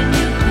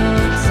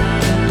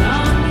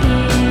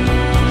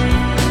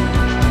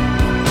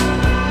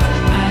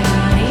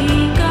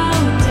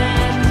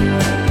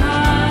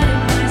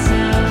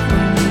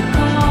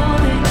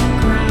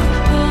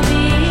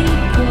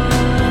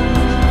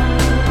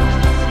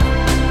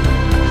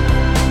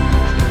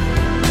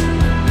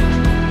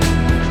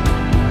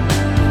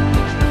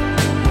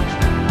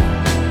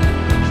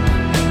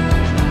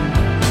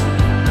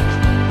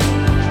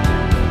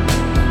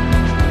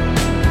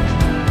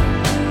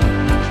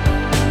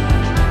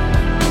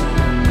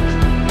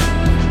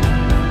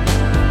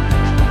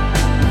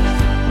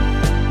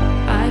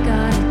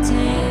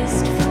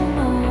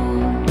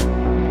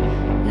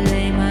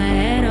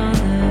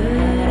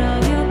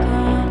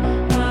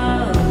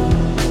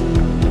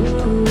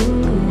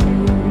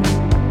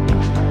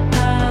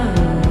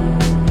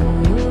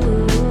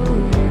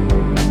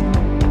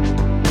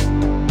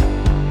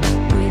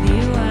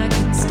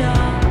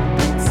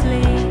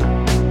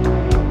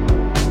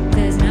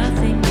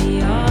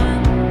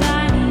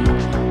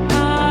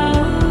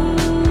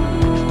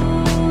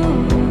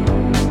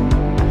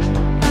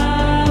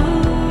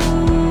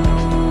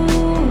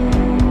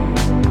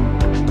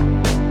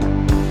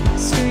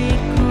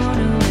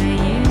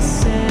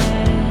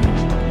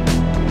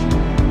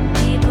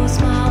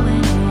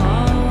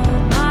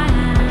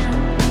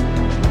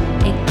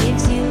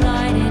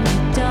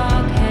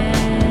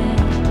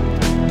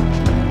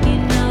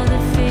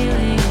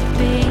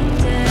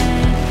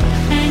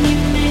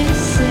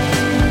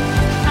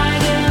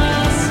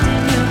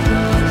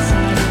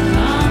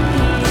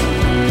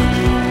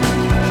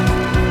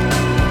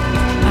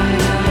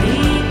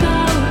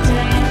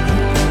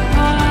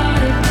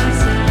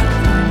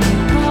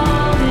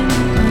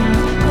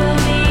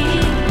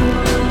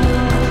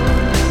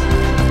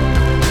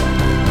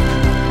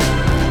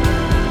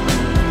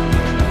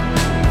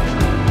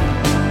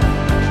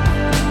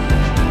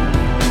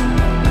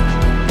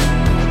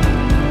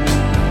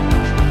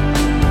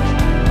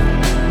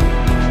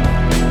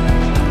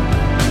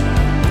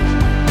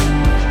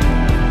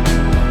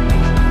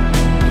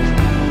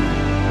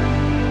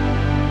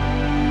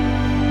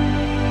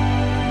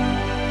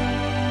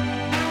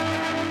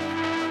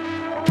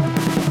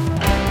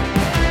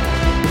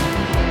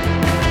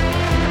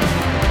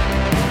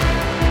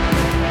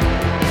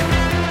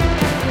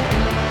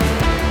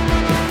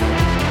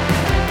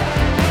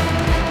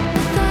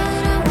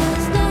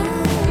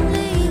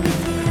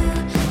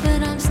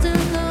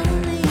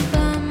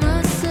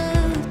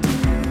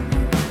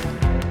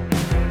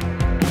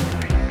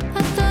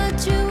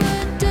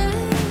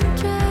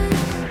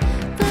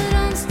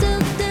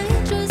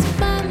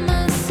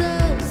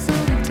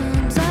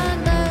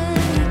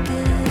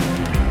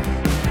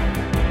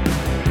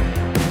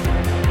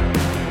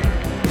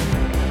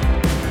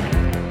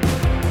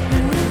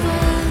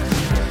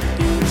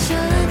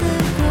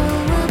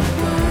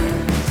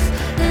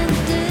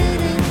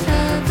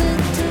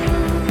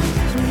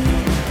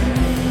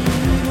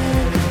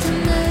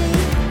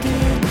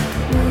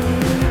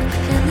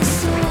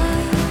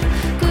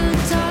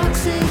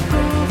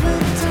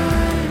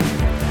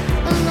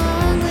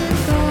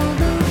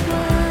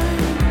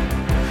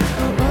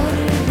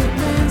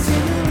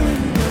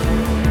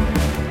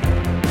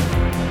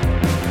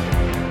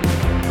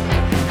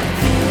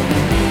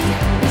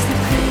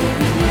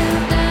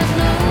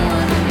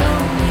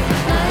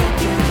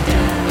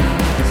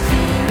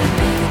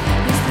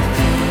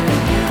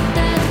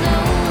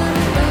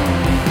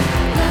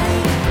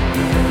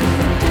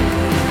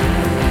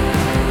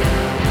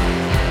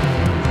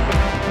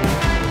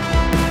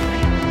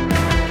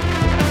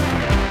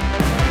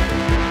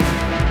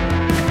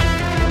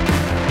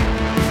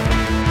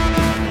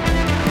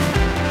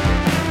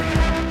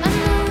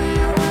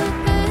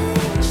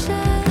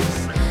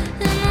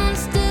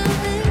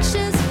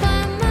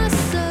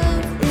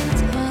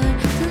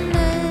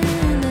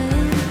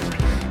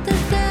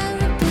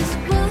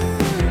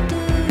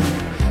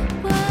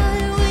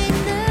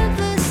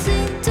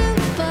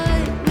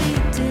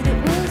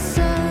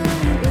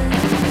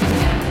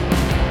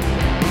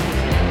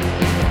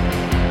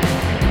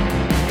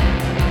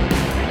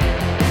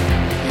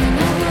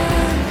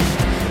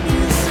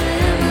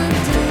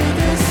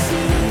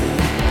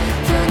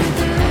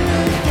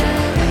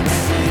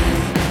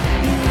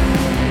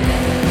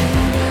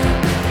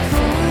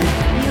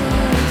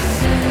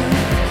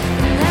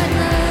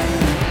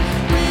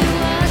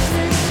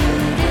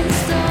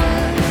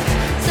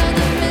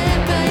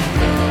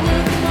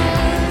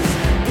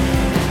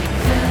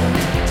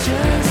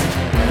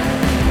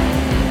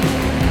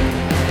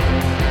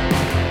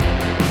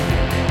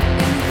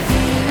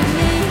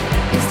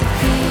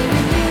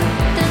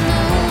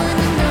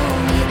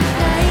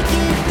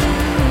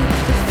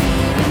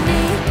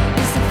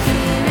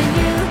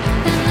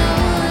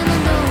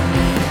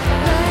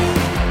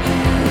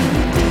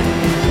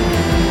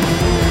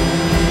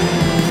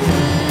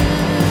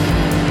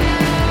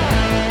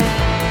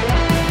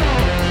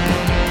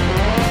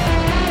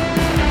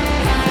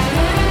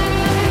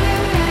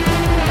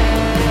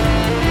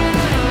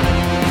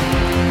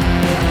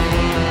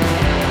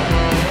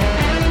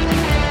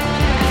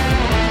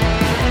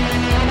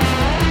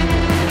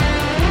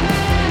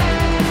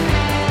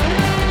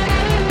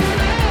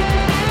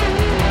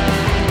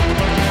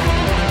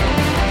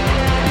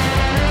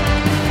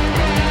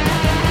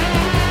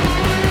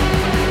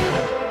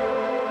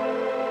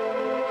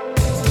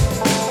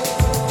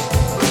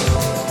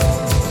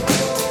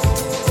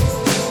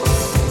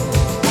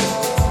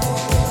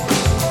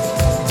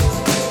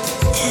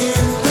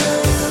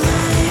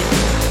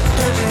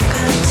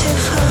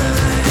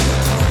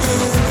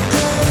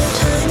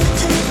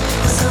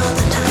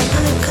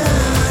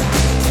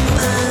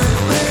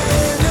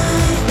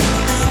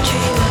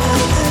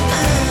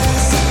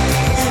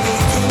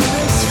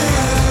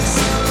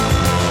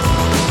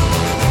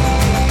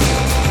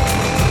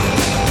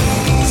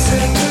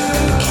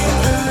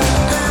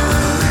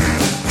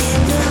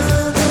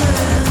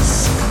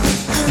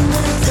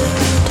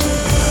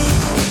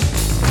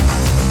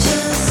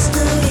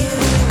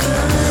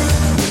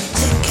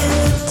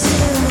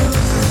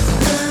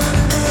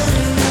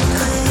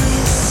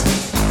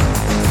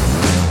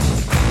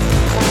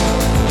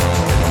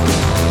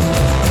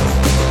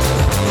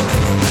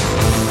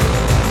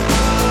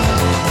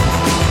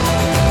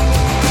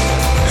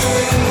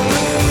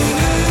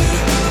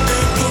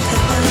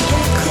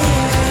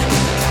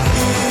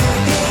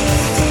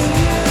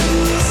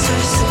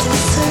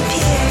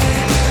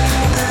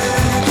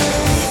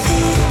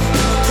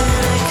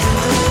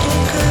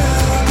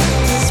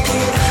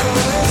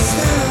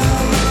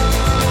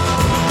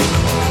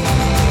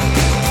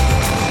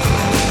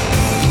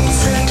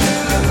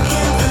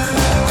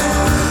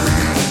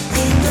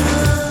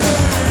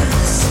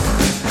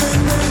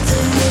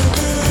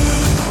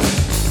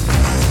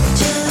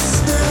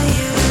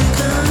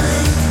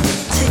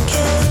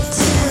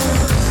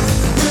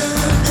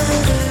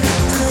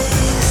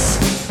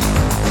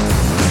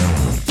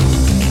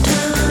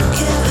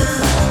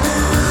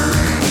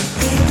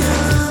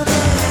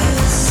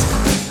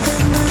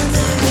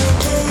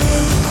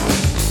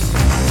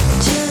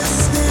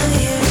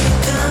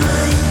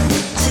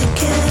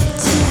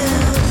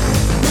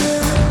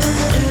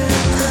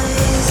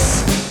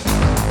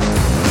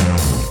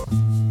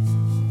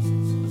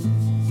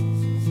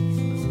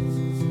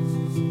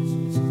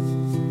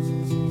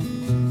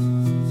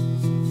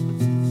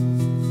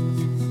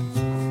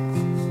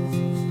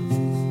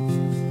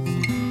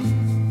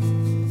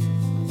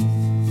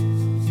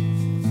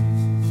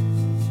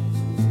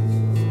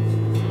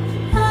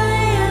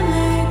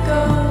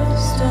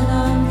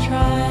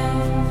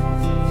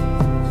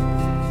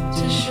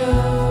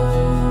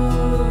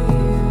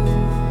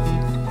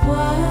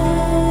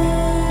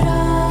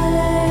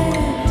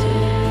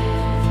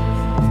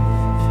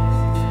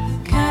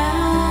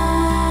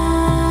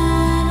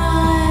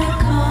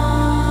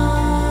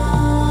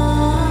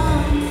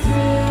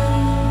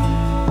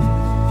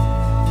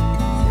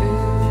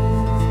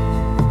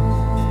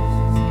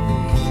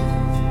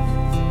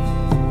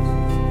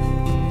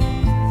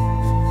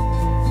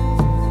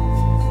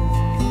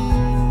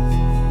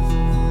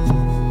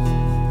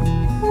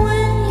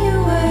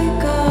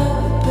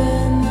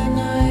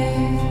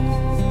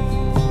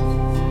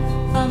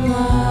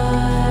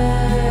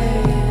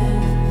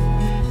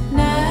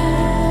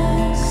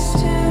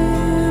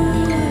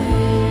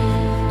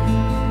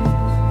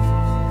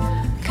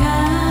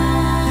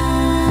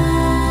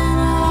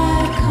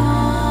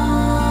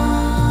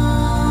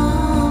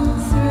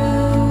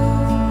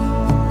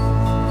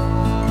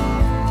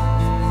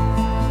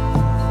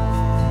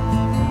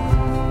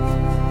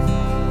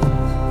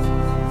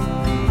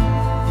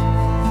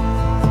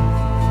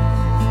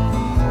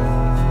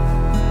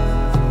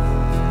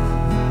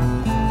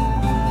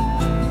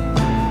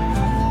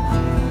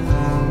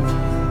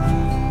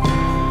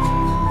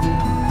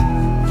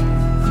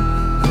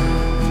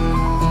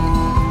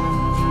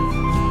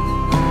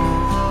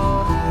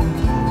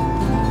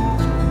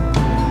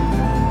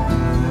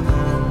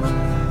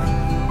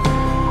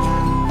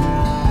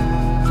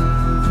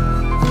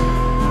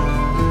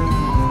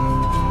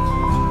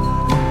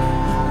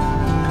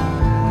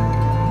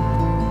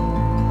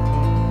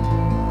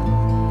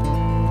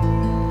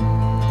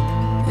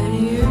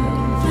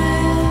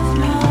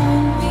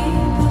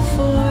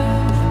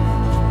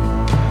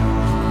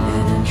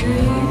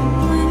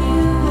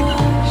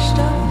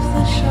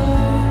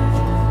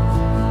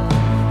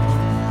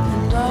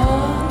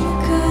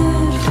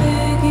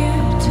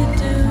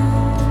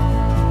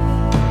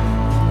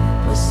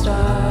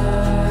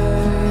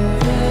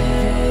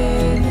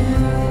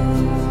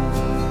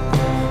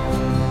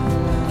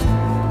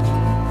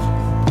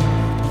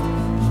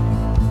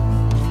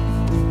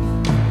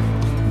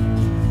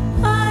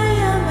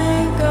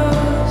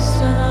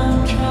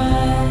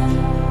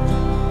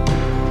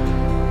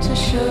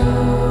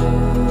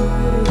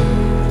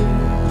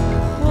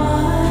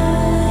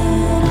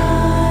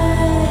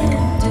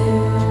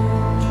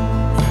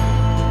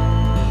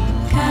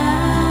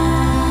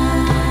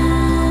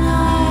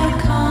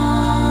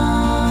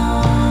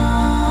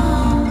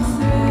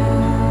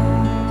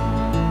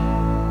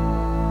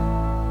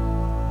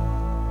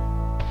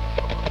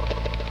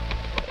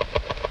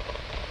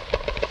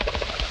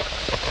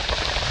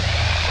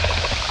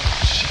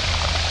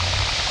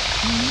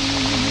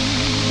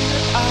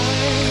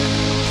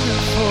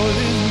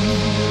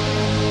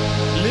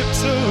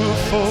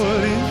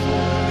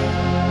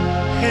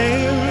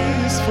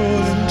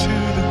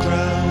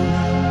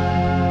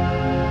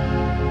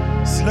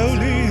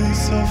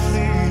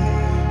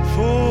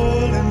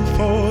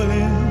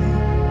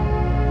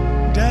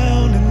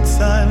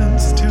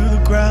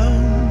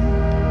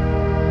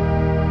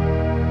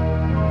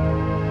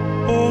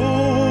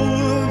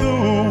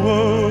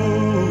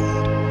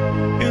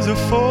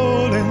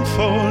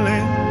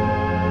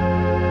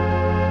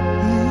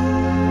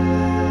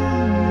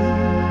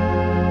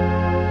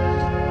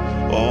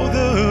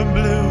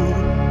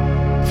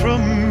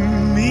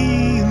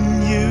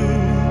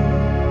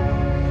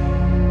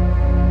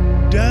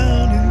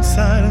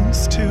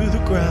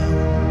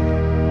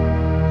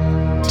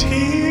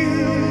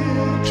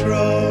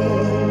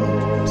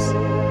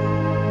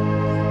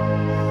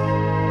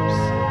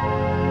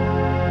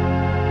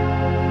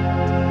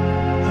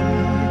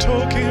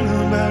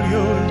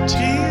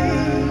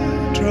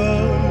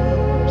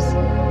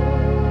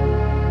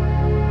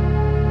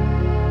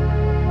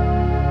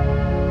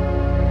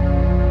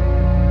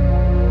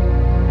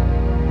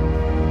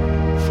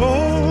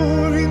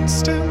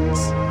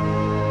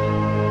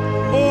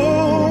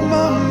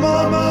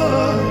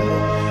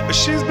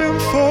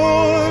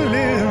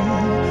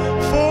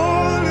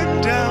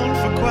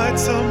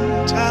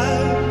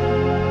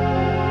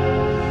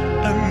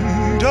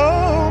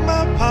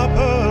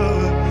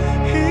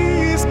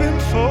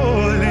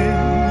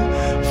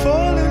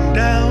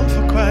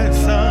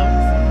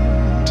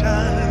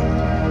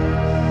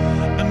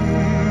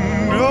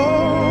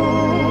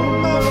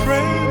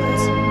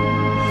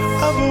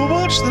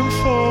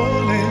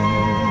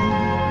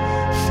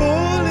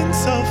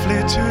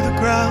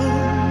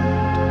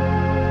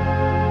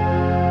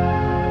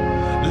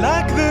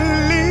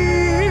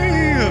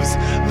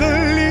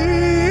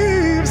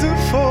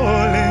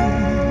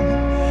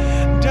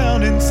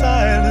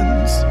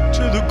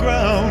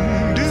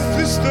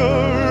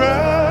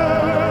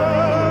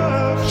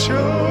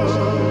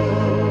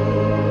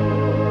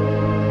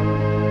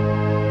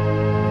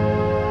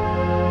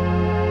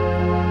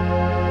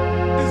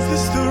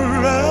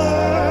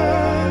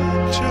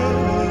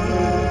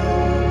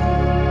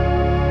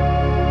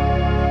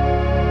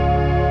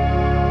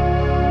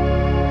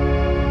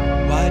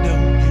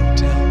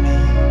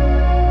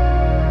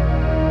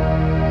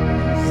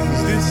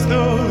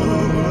the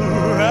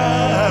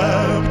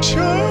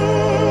rapture.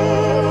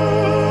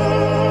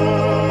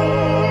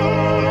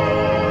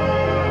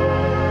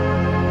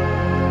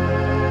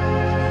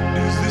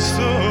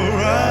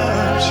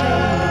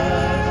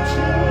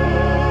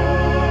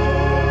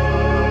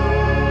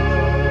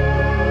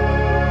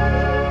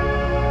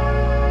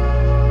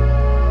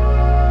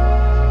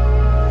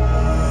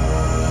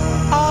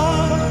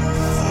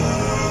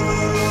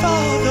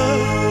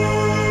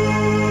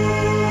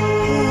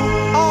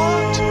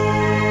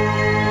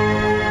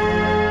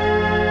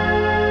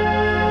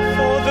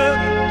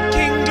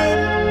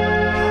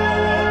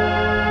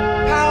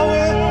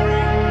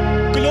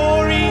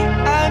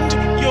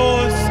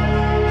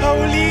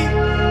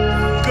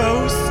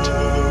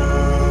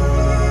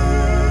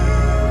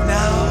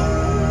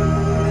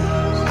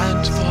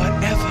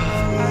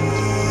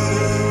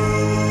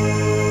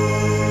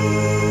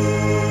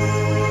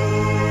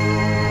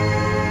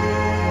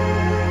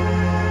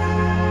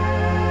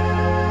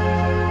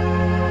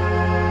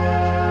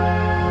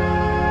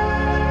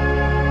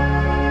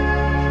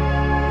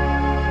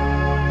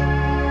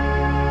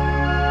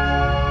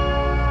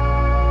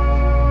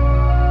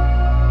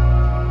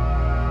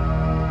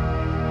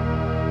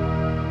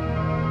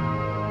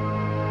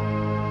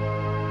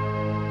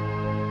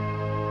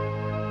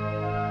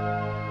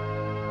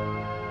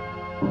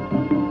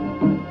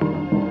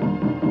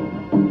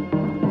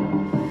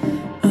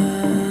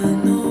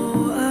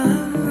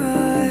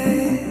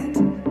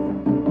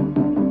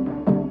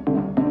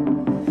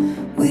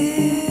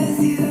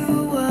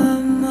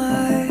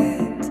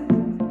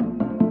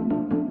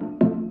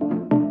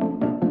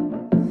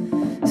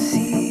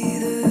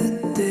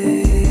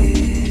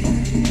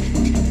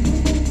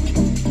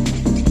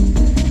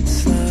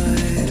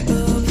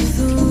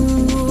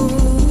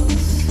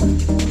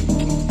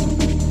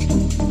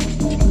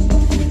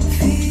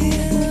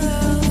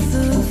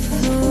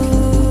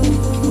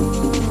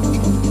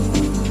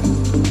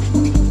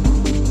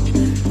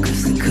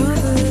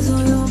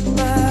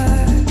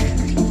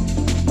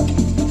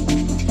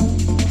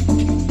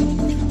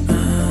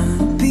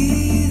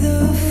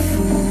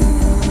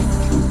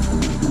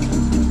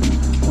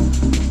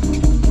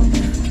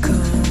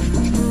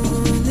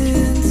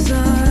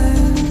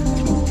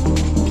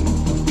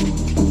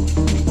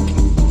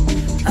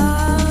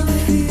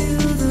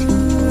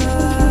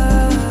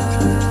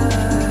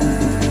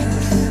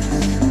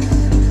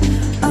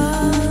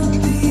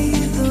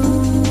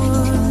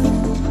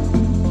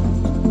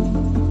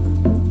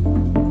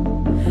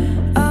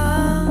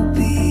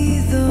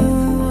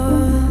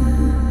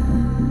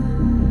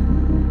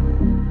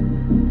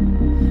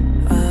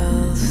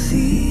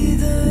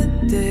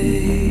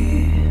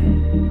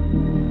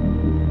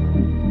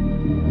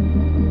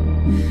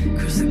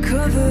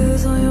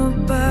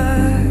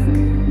 back.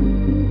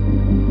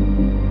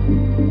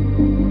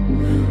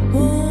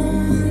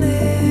 Won't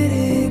let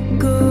it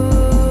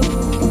go.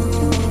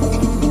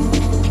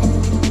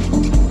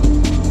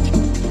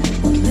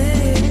 Won't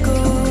let it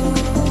go.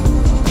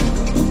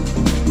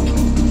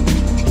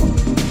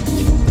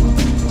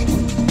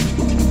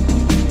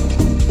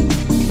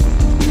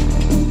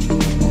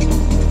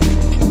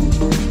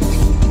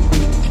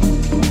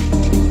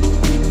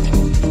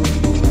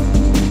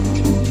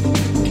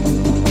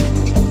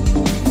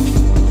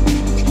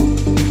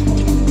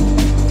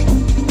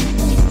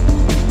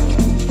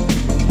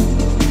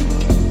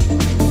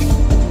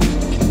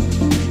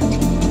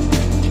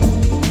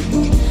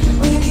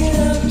 Waking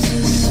up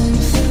to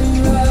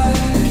something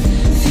right,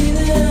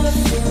 feeling up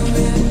from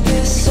right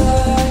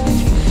beside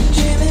me,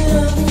 dreaming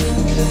of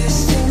a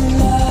place to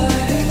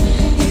lie.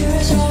 Here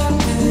is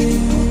right where you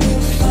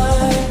will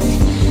find me,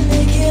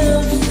 making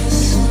up for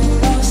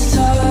some lost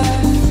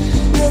time,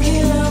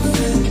 looking up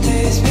for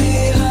days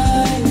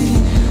behind me,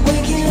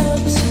 waking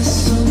up to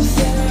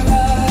something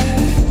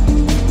right.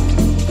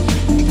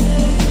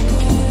 Let it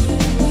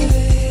go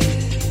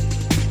away.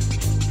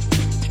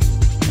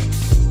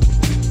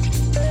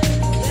 Let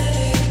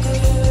it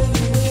go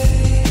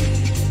away.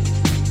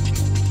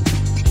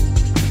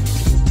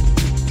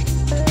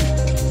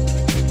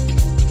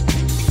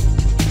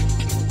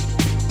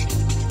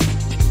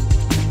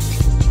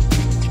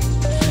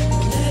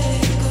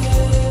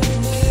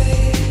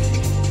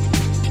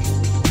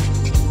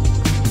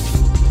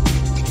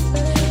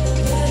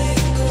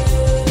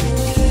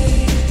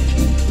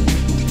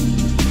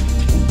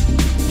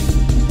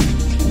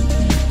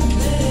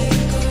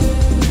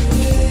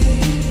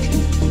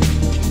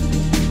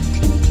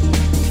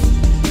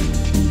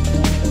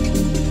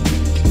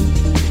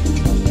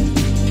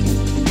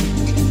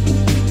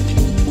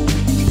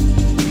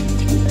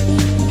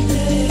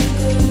 Let it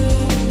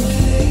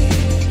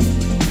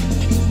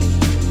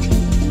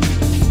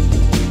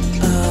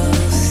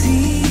I'll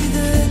see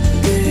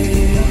the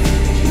day,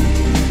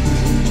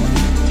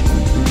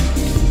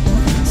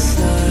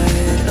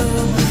 slide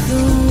up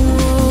the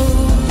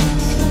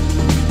walls,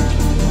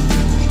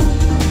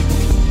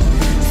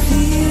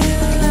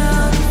 feel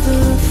out the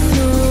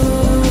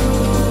floor,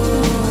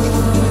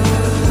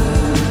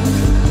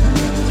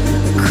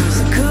 across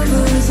the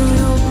covers on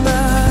your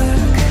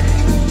back.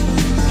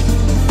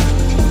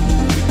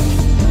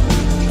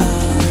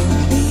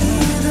 I'll be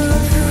the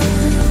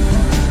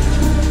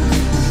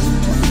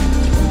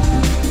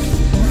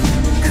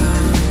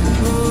come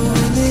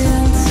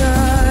rolling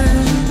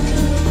time.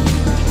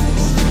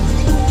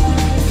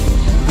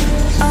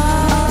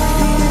 I'll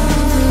feel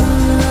the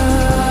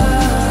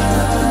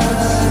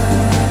rise.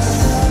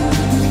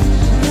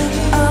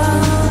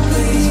 I'll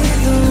be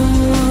the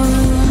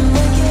one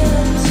waking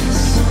up to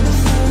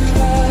something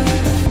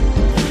right.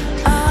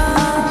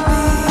 I'll be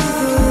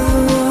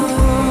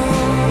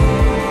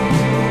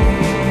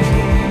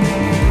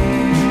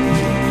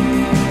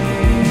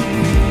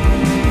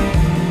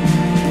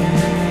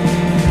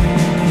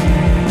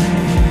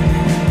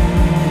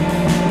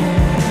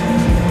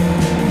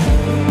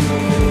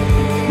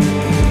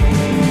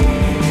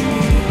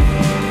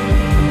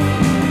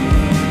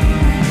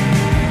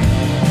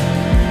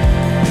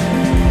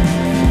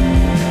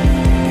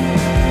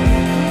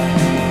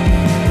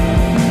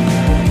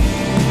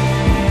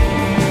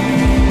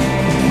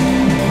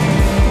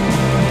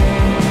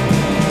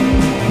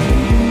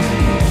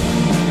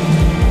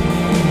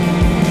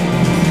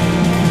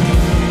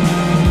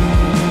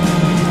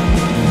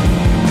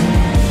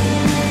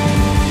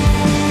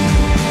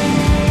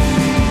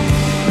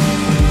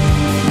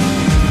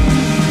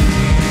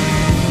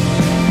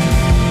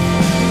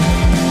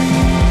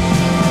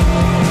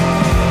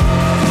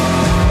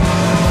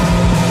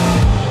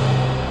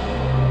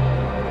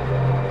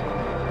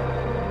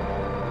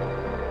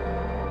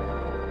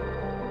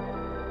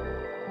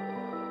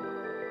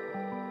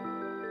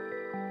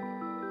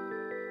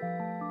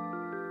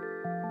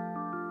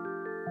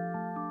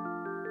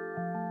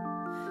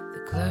the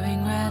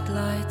glowing red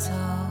lights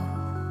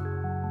of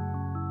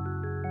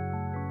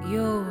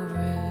your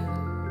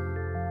room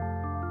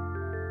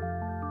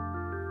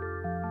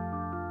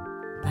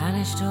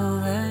banished all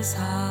those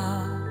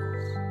half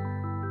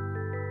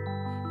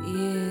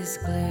years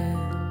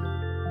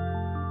gloom.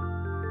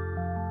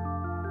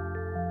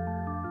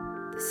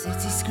 The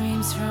city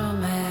screams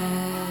from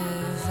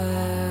every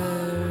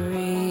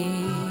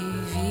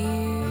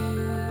view.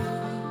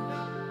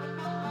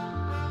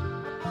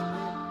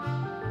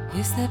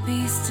 Is there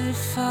peace to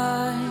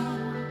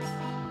find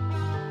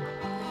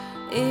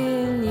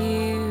in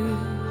you?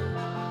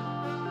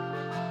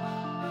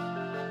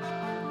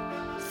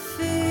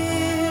 Fearless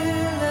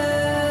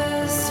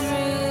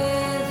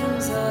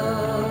rhythms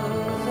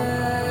of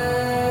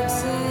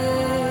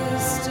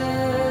existence,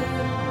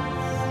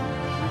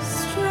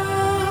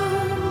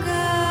 stronger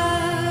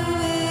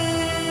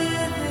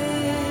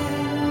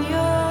within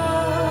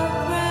your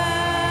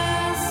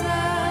presence.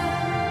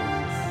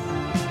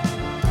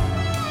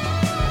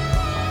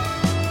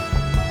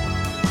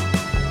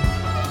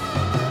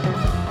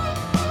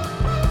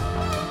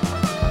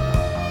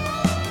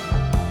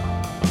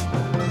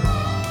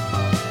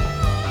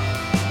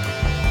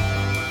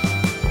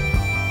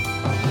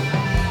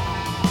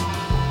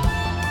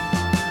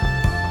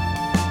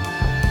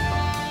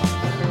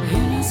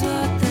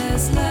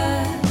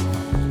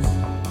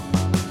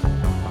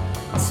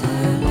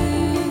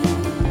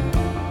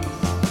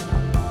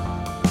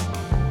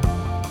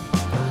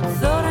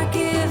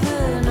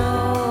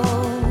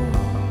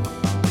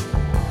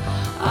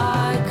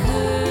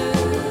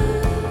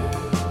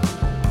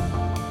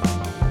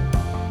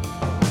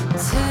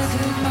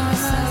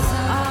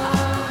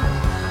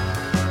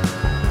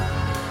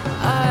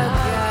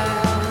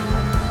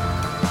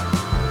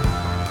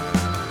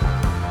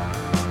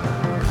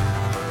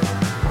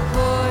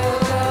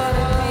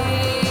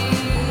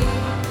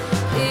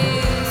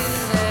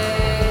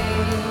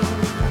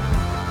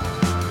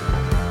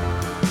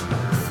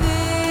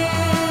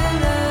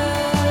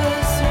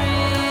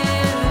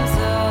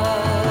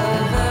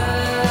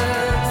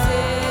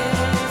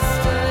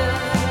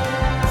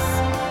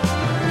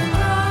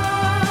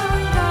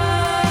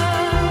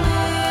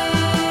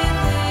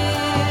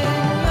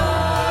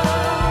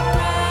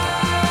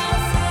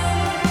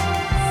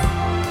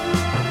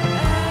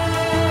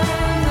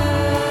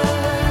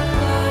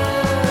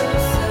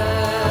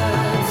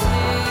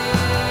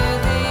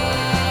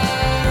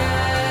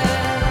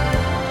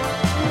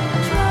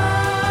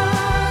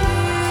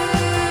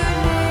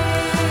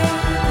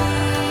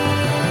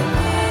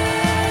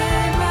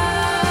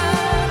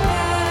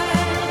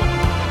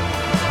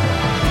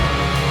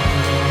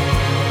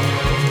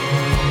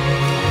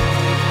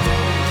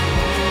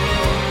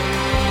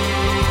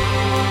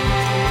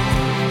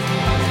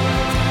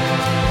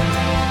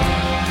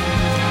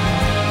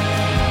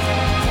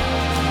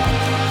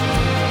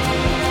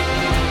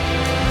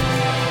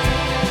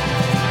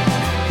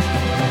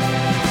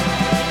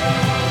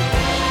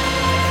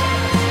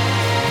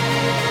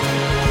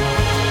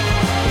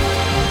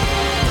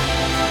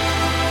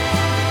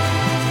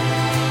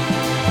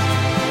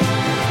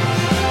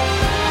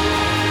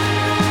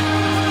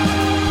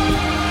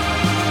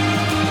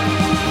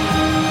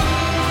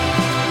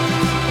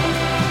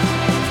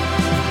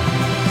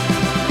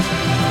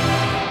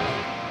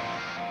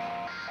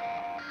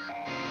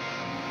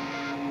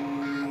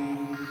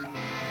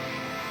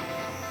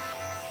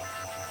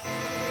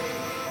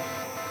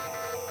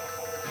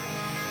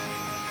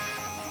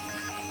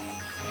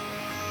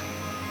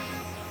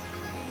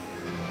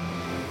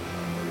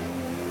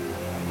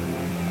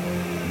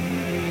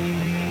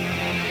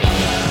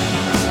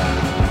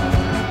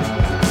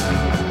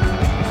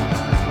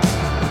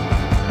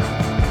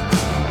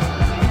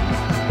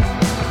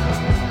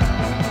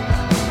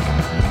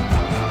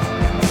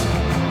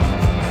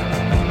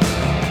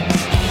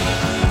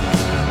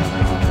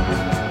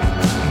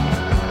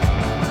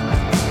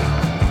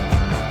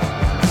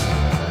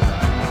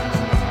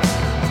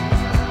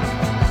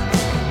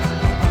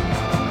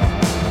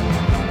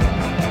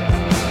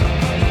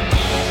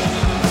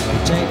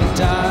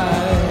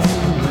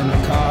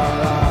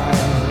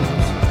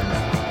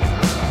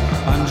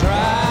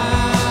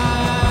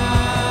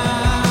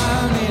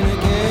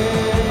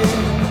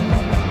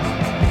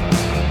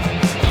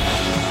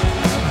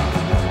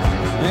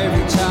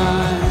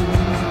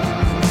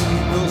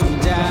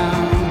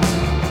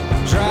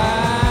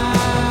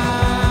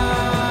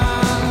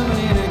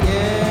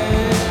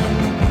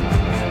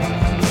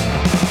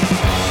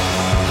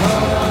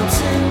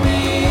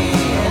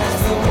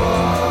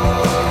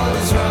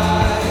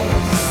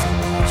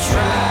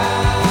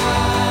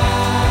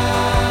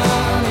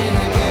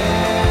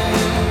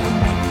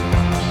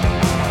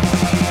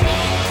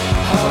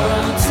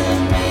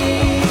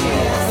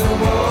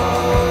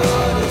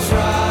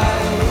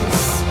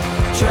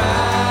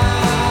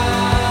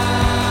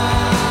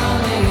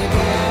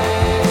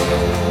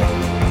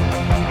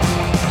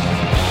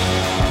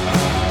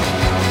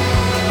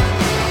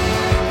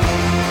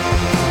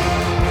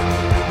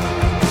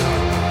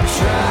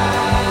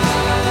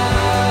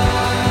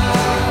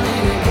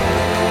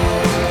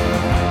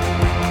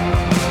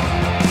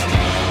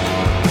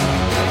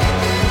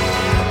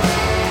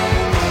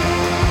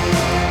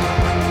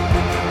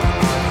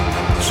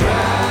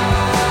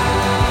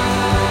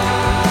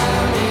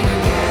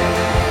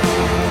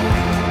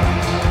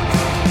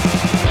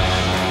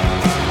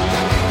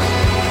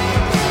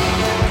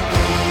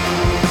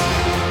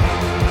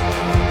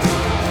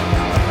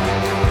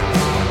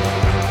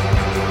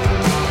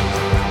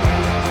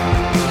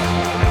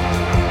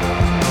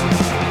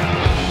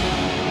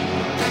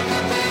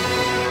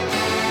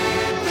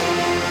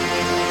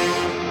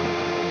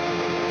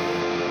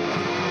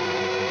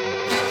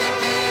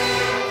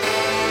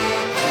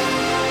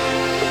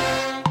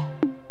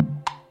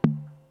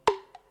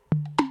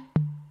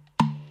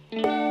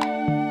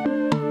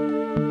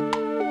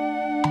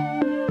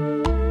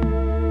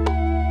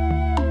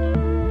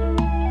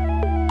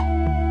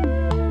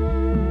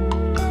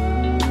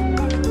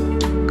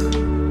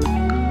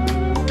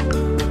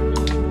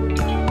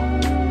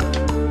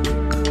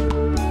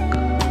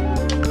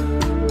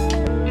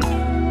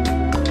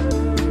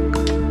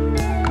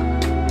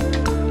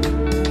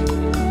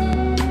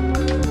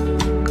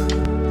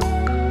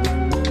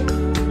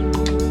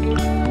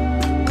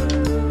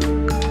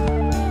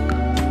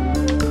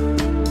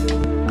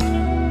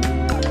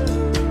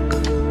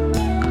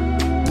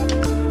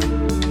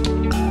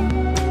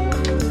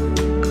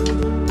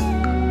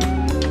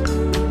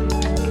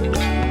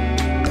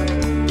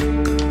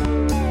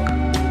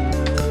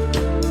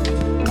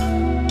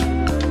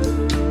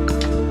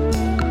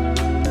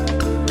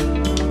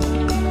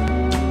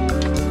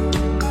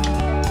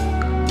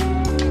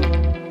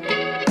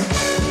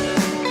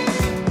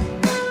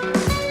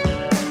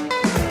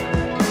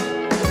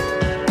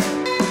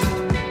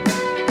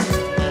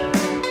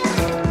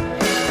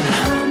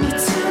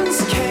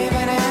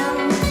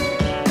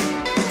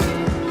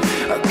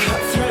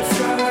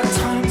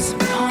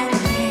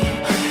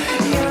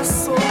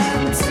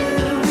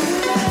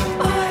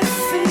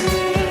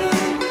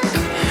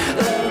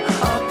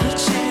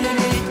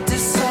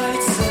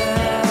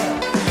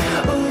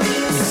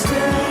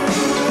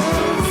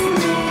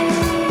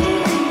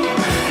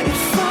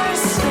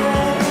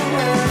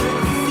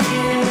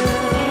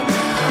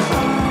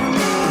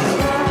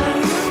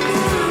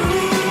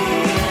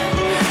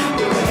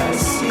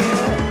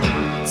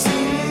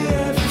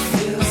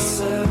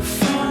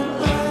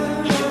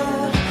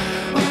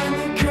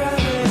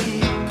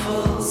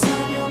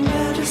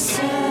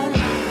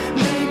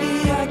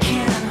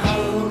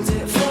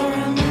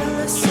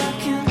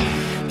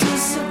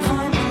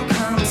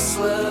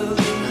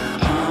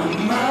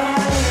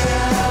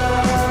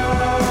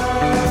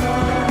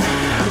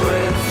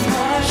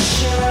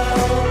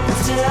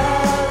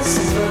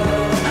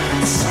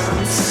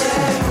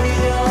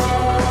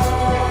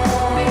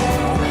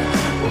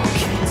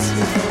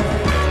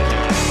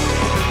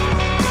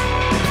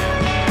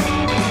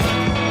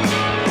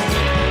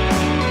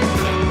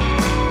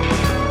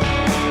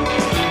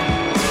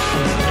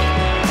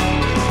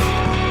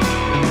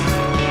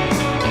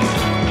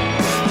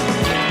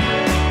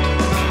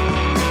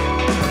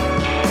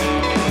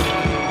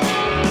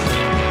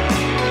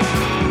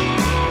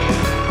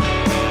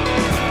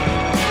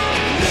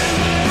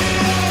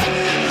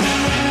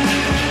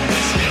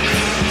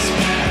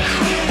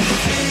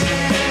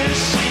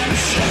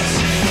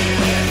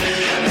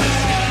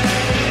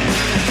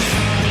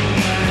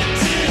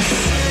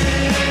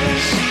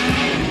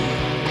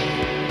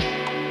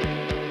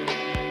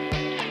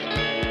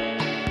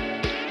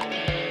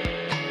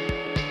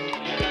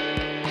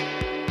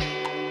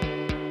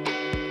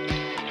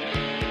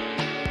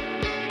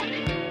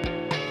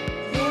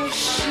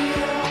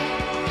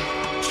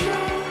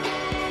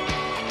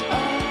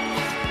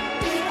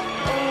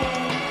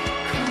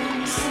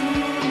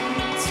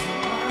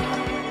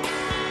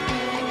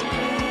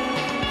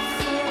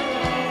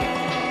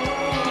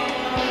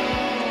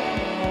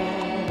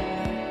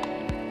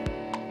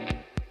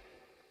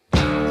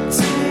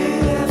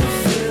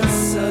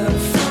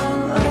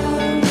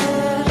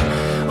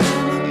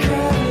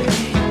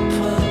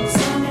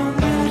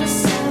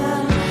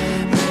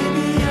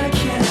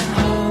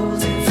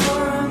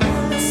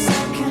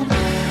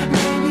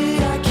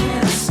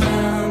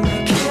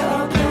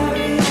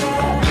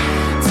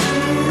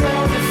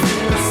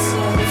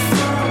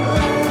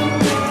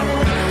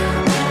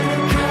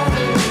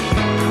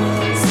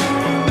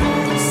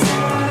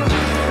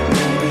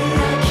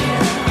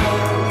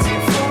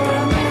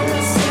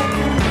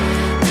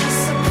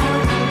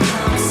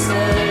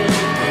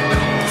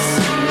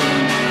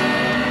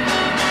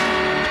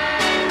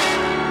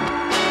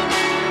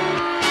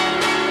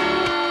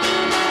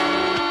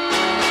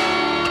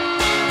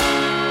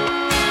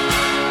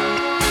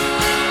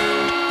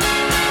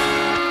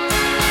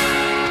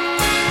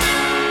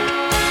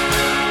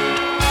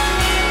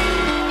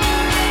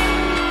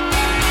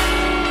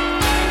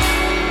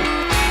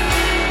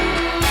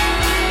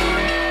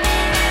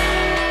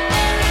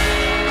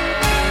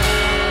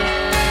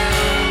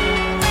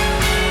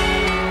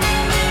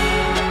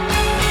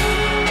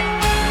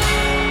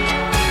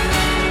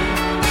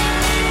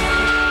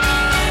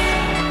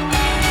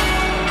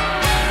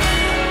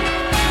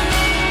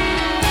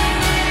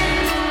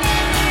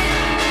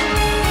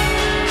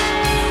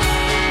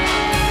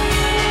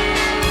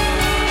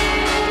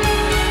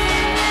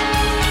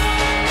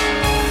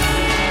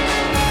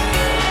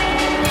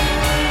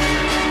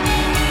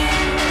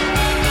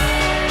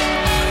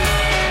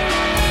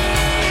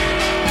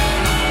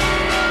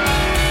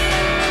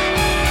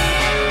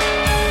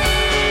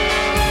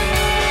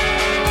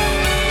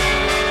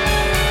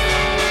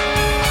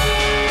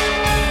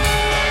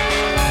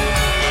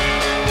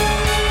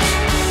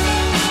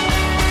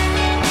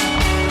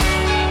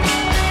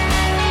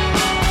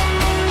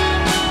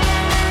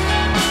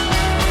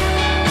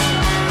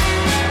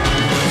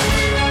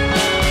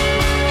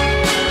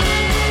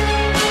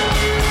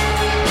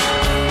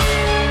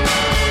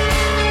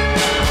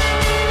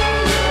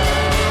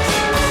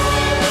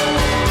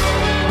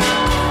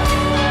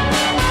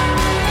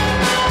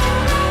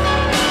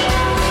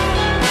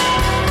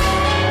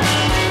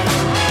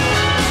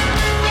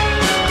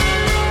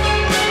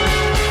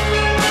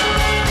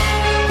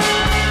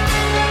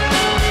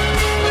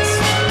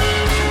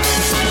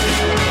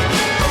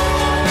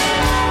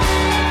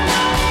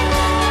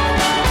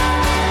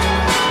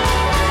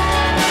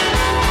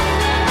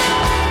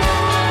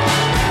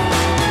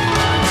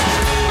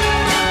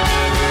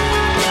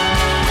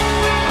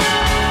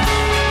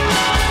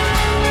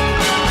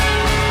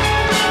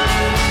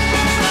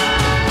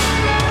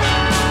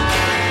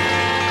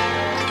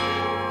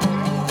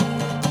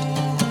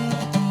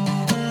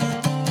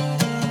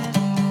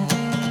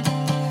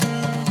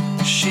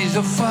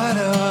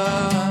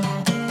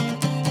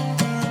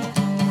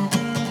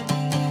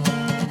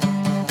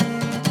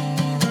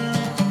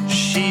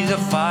 a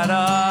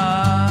fighter.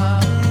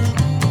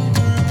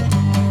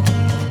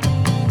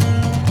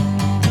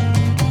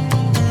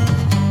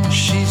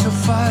 She's a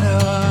fighter.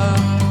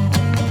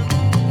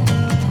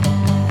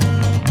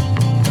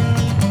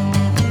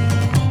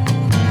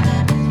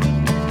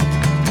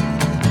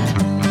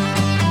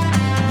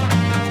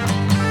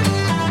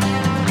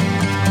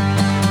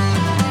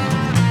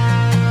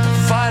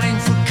 Fighting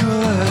for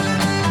good.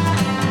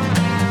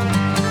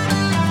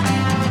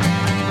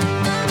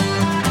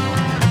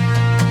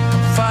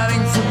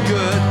 Fighting for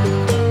good.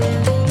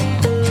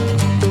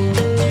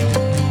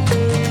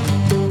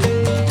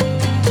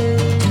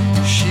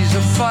 She's a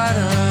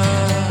fighter.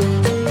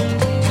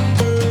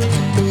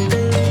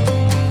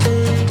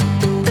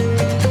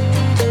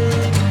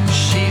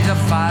 She's a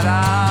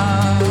fighter.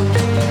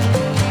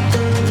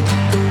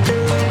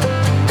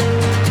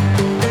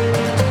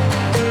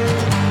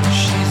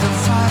 She's a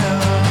fighter.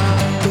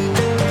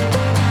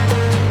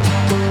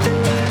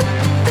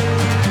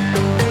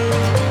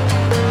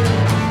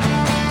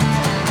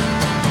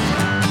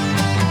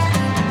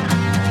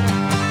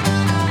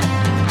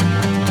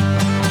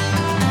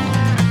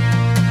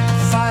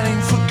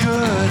 Fighting for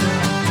good.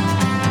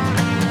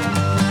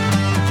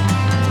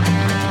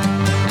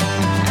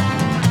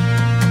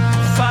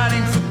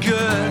 Fighting for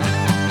good.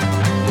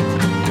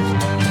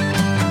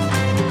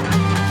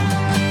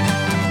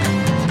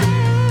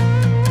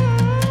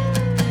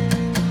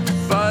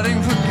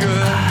 Fighting for good. Fighting for good. Fighting for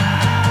good.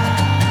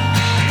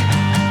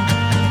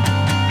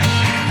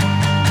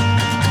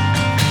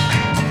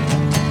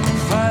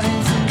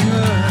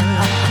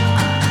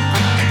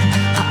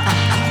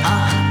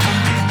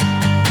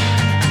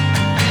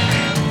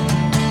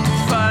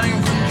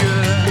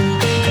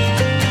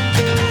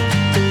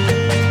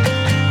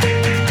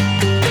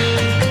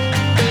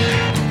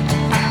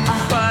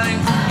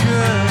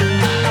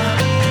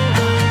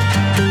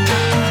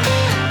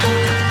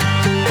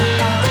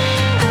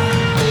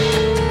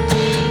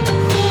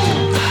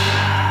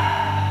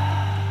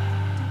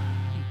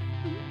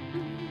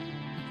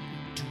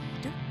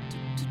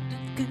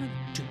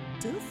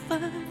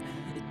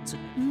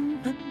 Fighting for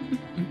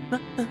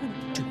good.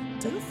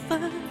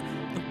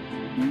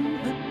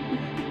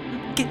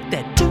 Get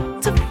that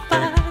 2 to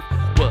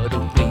 5. What a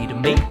way to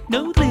make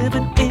no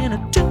living in a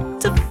 2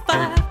 to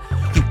 5.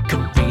 You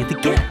can really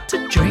get to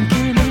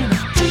drinking in a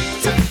 2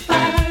 to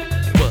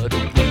 5. What a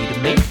way to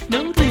make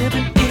no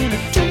living in a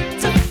 2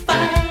 to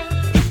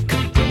 5. You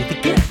can really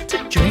get to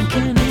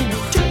drinking in a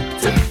 2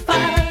 to 5.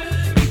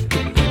 You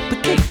can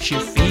implicate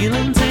your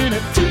feelings in a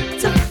 2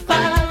 to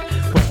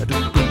 5. What a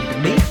way to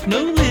make no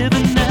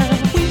living now.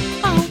 We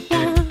are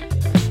one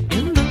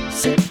in the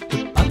same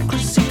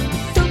hypocrisy.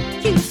 Don't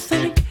you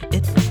think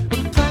it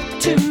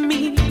applied to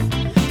me?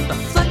 The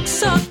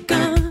flex are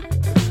gone.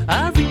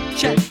 I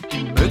reach out to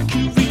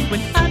Mercury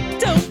when I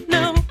don't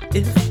know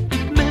if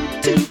it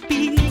meant to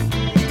be.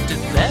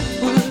 Does that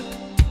work?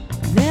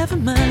 Never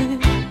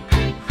mind.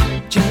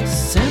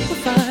 Just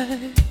simplify.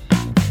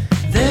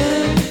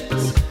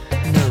 There's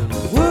no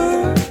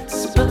words,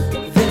 but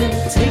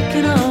they're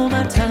taking all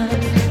my time.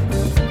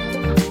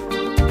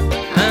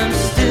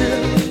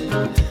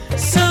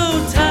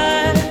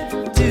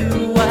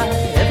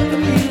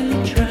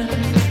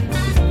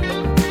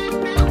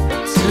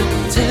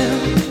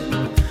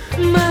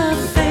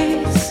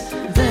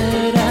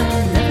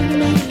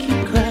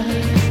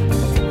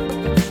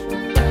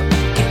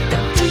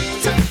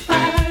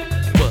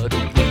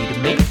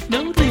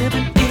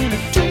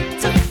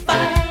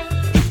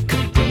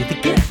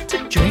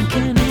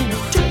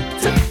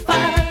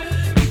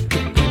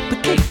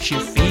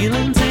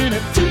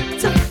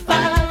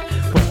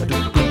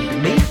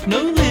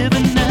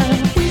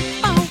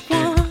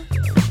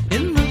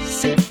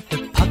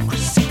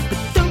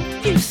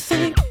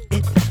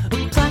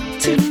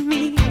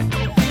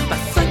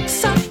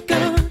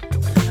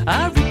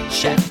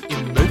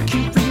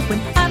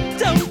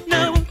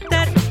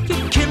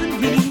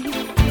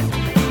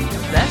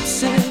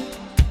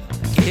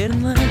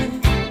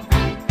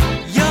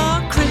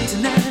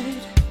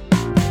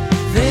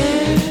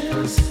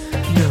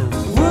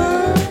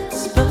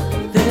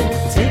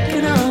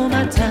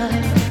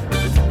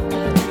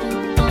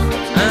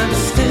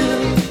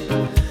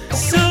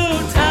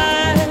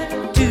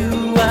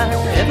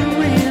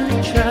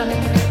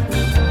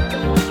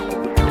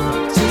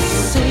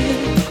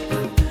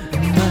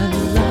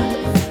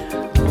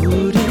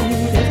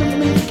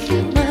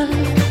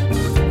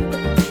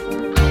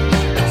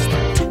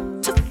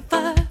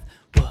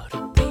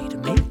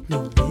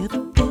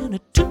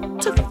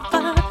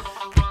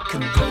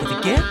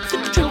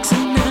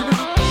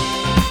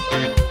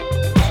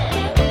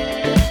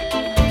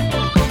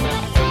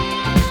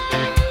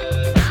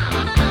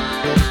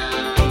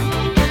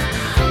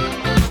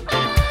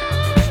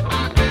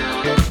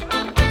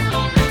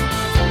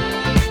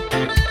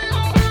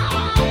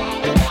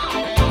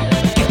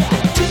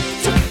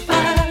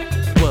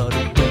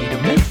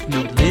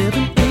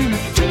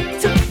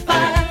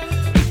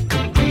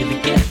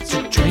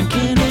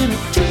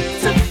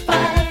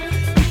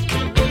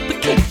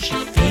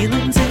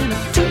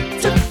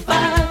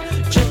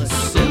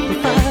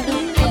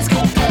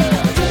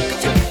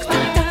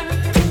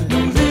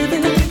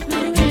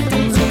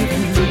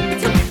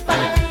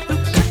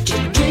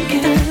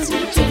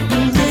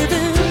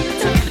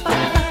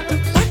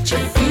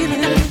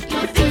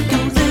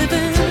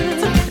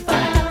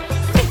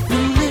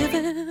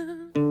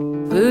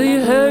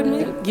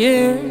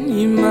 again,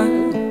 you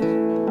might.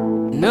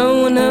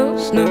 No one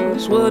else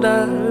knows what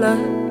I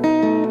like.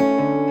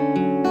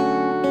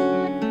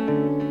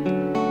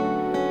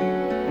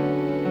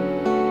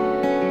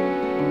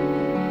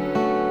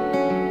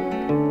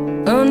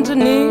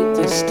 Underneath,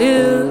 you're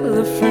still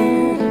a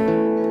friend.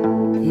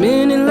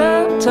 Many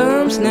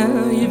lifetimes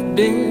now you've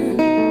been.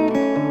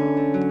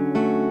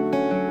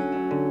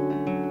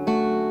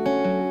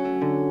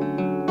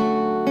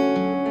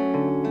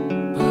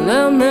 Well,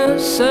 I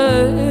must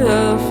say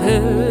I've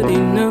had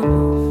enough.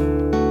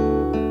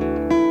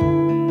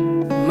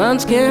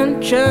 Minds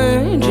can't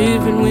change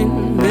even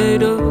when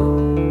made up.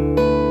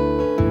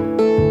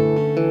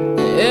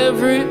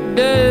 Every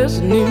day's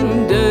a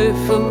new day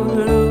for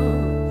love.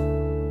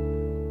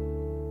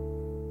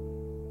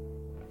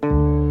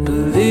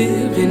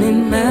 Believing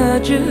in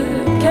magic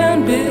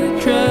can be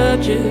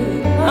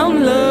tragic.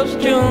 I'm love's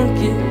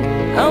junkie,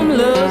 I'm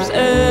love's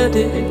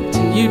addict.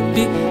 And you'd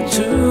be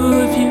too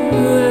if you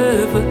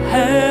ever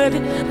had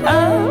it.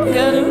 I've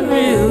got a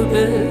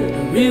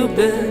real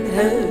bad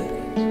habit.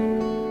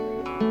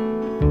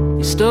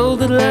 You stole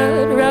the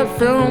light right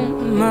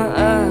from my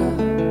eyes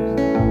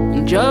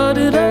and jarred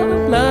it up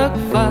like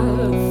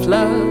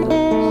fireflies.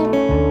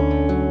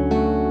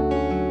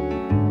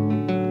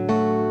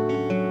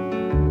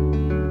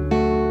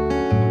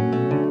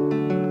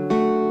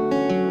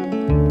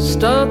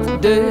 Start the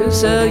day,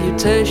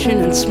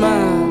 salutation and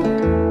smile,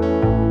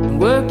 and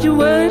work your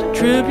way to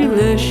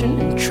tribulation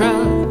and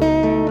trial.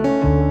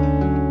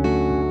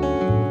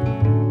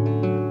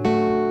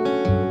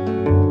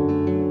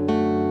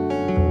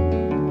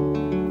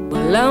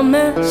 Well, I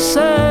may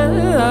say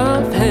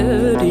I've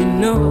had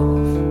enough.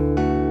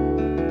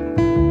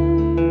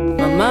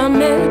 My mind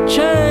may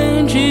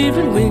change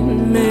even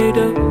when made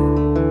up.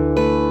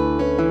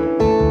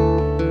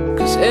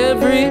 'Cause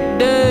every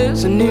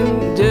day's a new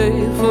day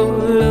for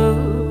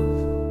love.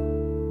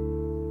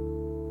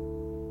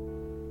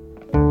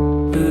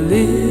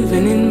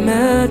 Believing in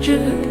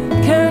magic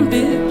can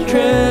be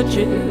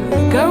tragic.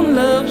 I'm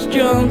love's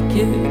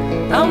junkie,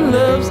 I'm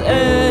love's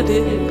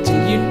addict.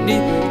 And you'd be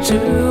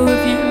too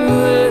if you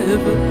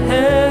ever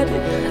had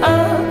it.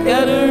 I've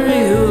got a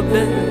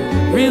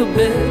real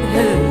bad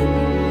habit.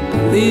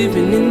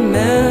 Believing in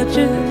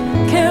magic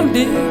can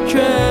be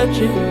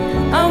tragic.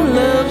 I'm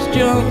love's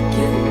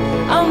junkie,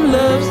 I'm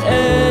love's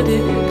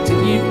addict.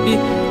 And you'd be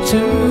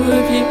too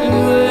if you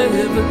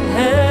ever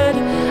had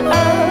it.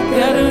 I've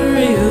got a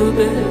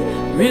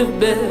real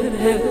bad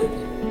habit.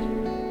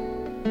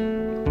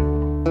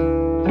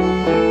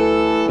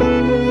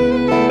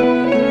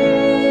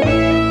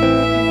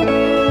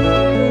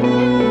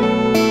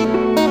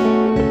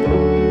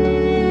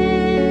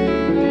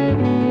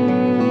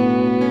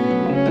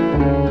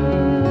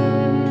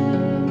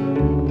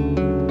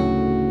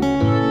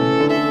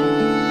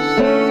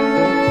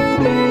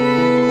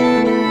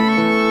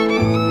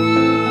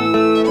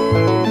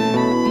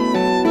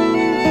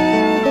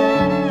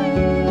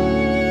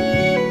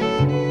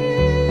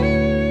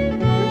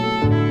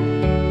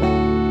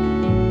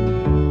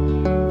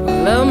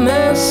 I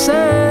may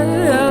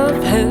say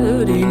I've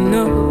had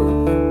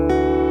enough.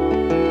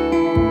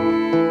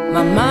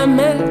 My mind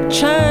may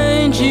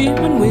change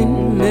even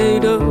when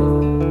made up.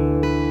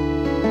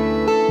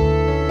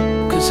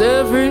 'Cause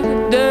every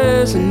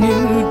day's a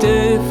new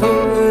day for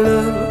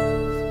love.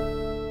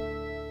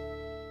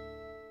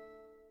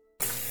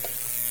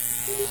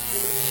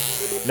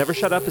 Never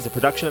Shut Up is a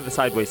production of the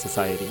Sideways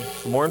Society.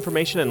 For more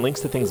information and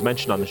links to things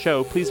mentioned on the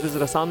show, please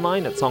visit us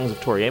online at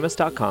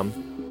songsoftoriamos.com.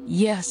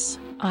 Yes,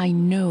 I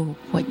know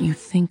what you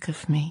think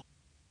of me.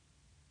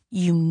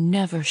 You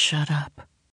never shut up.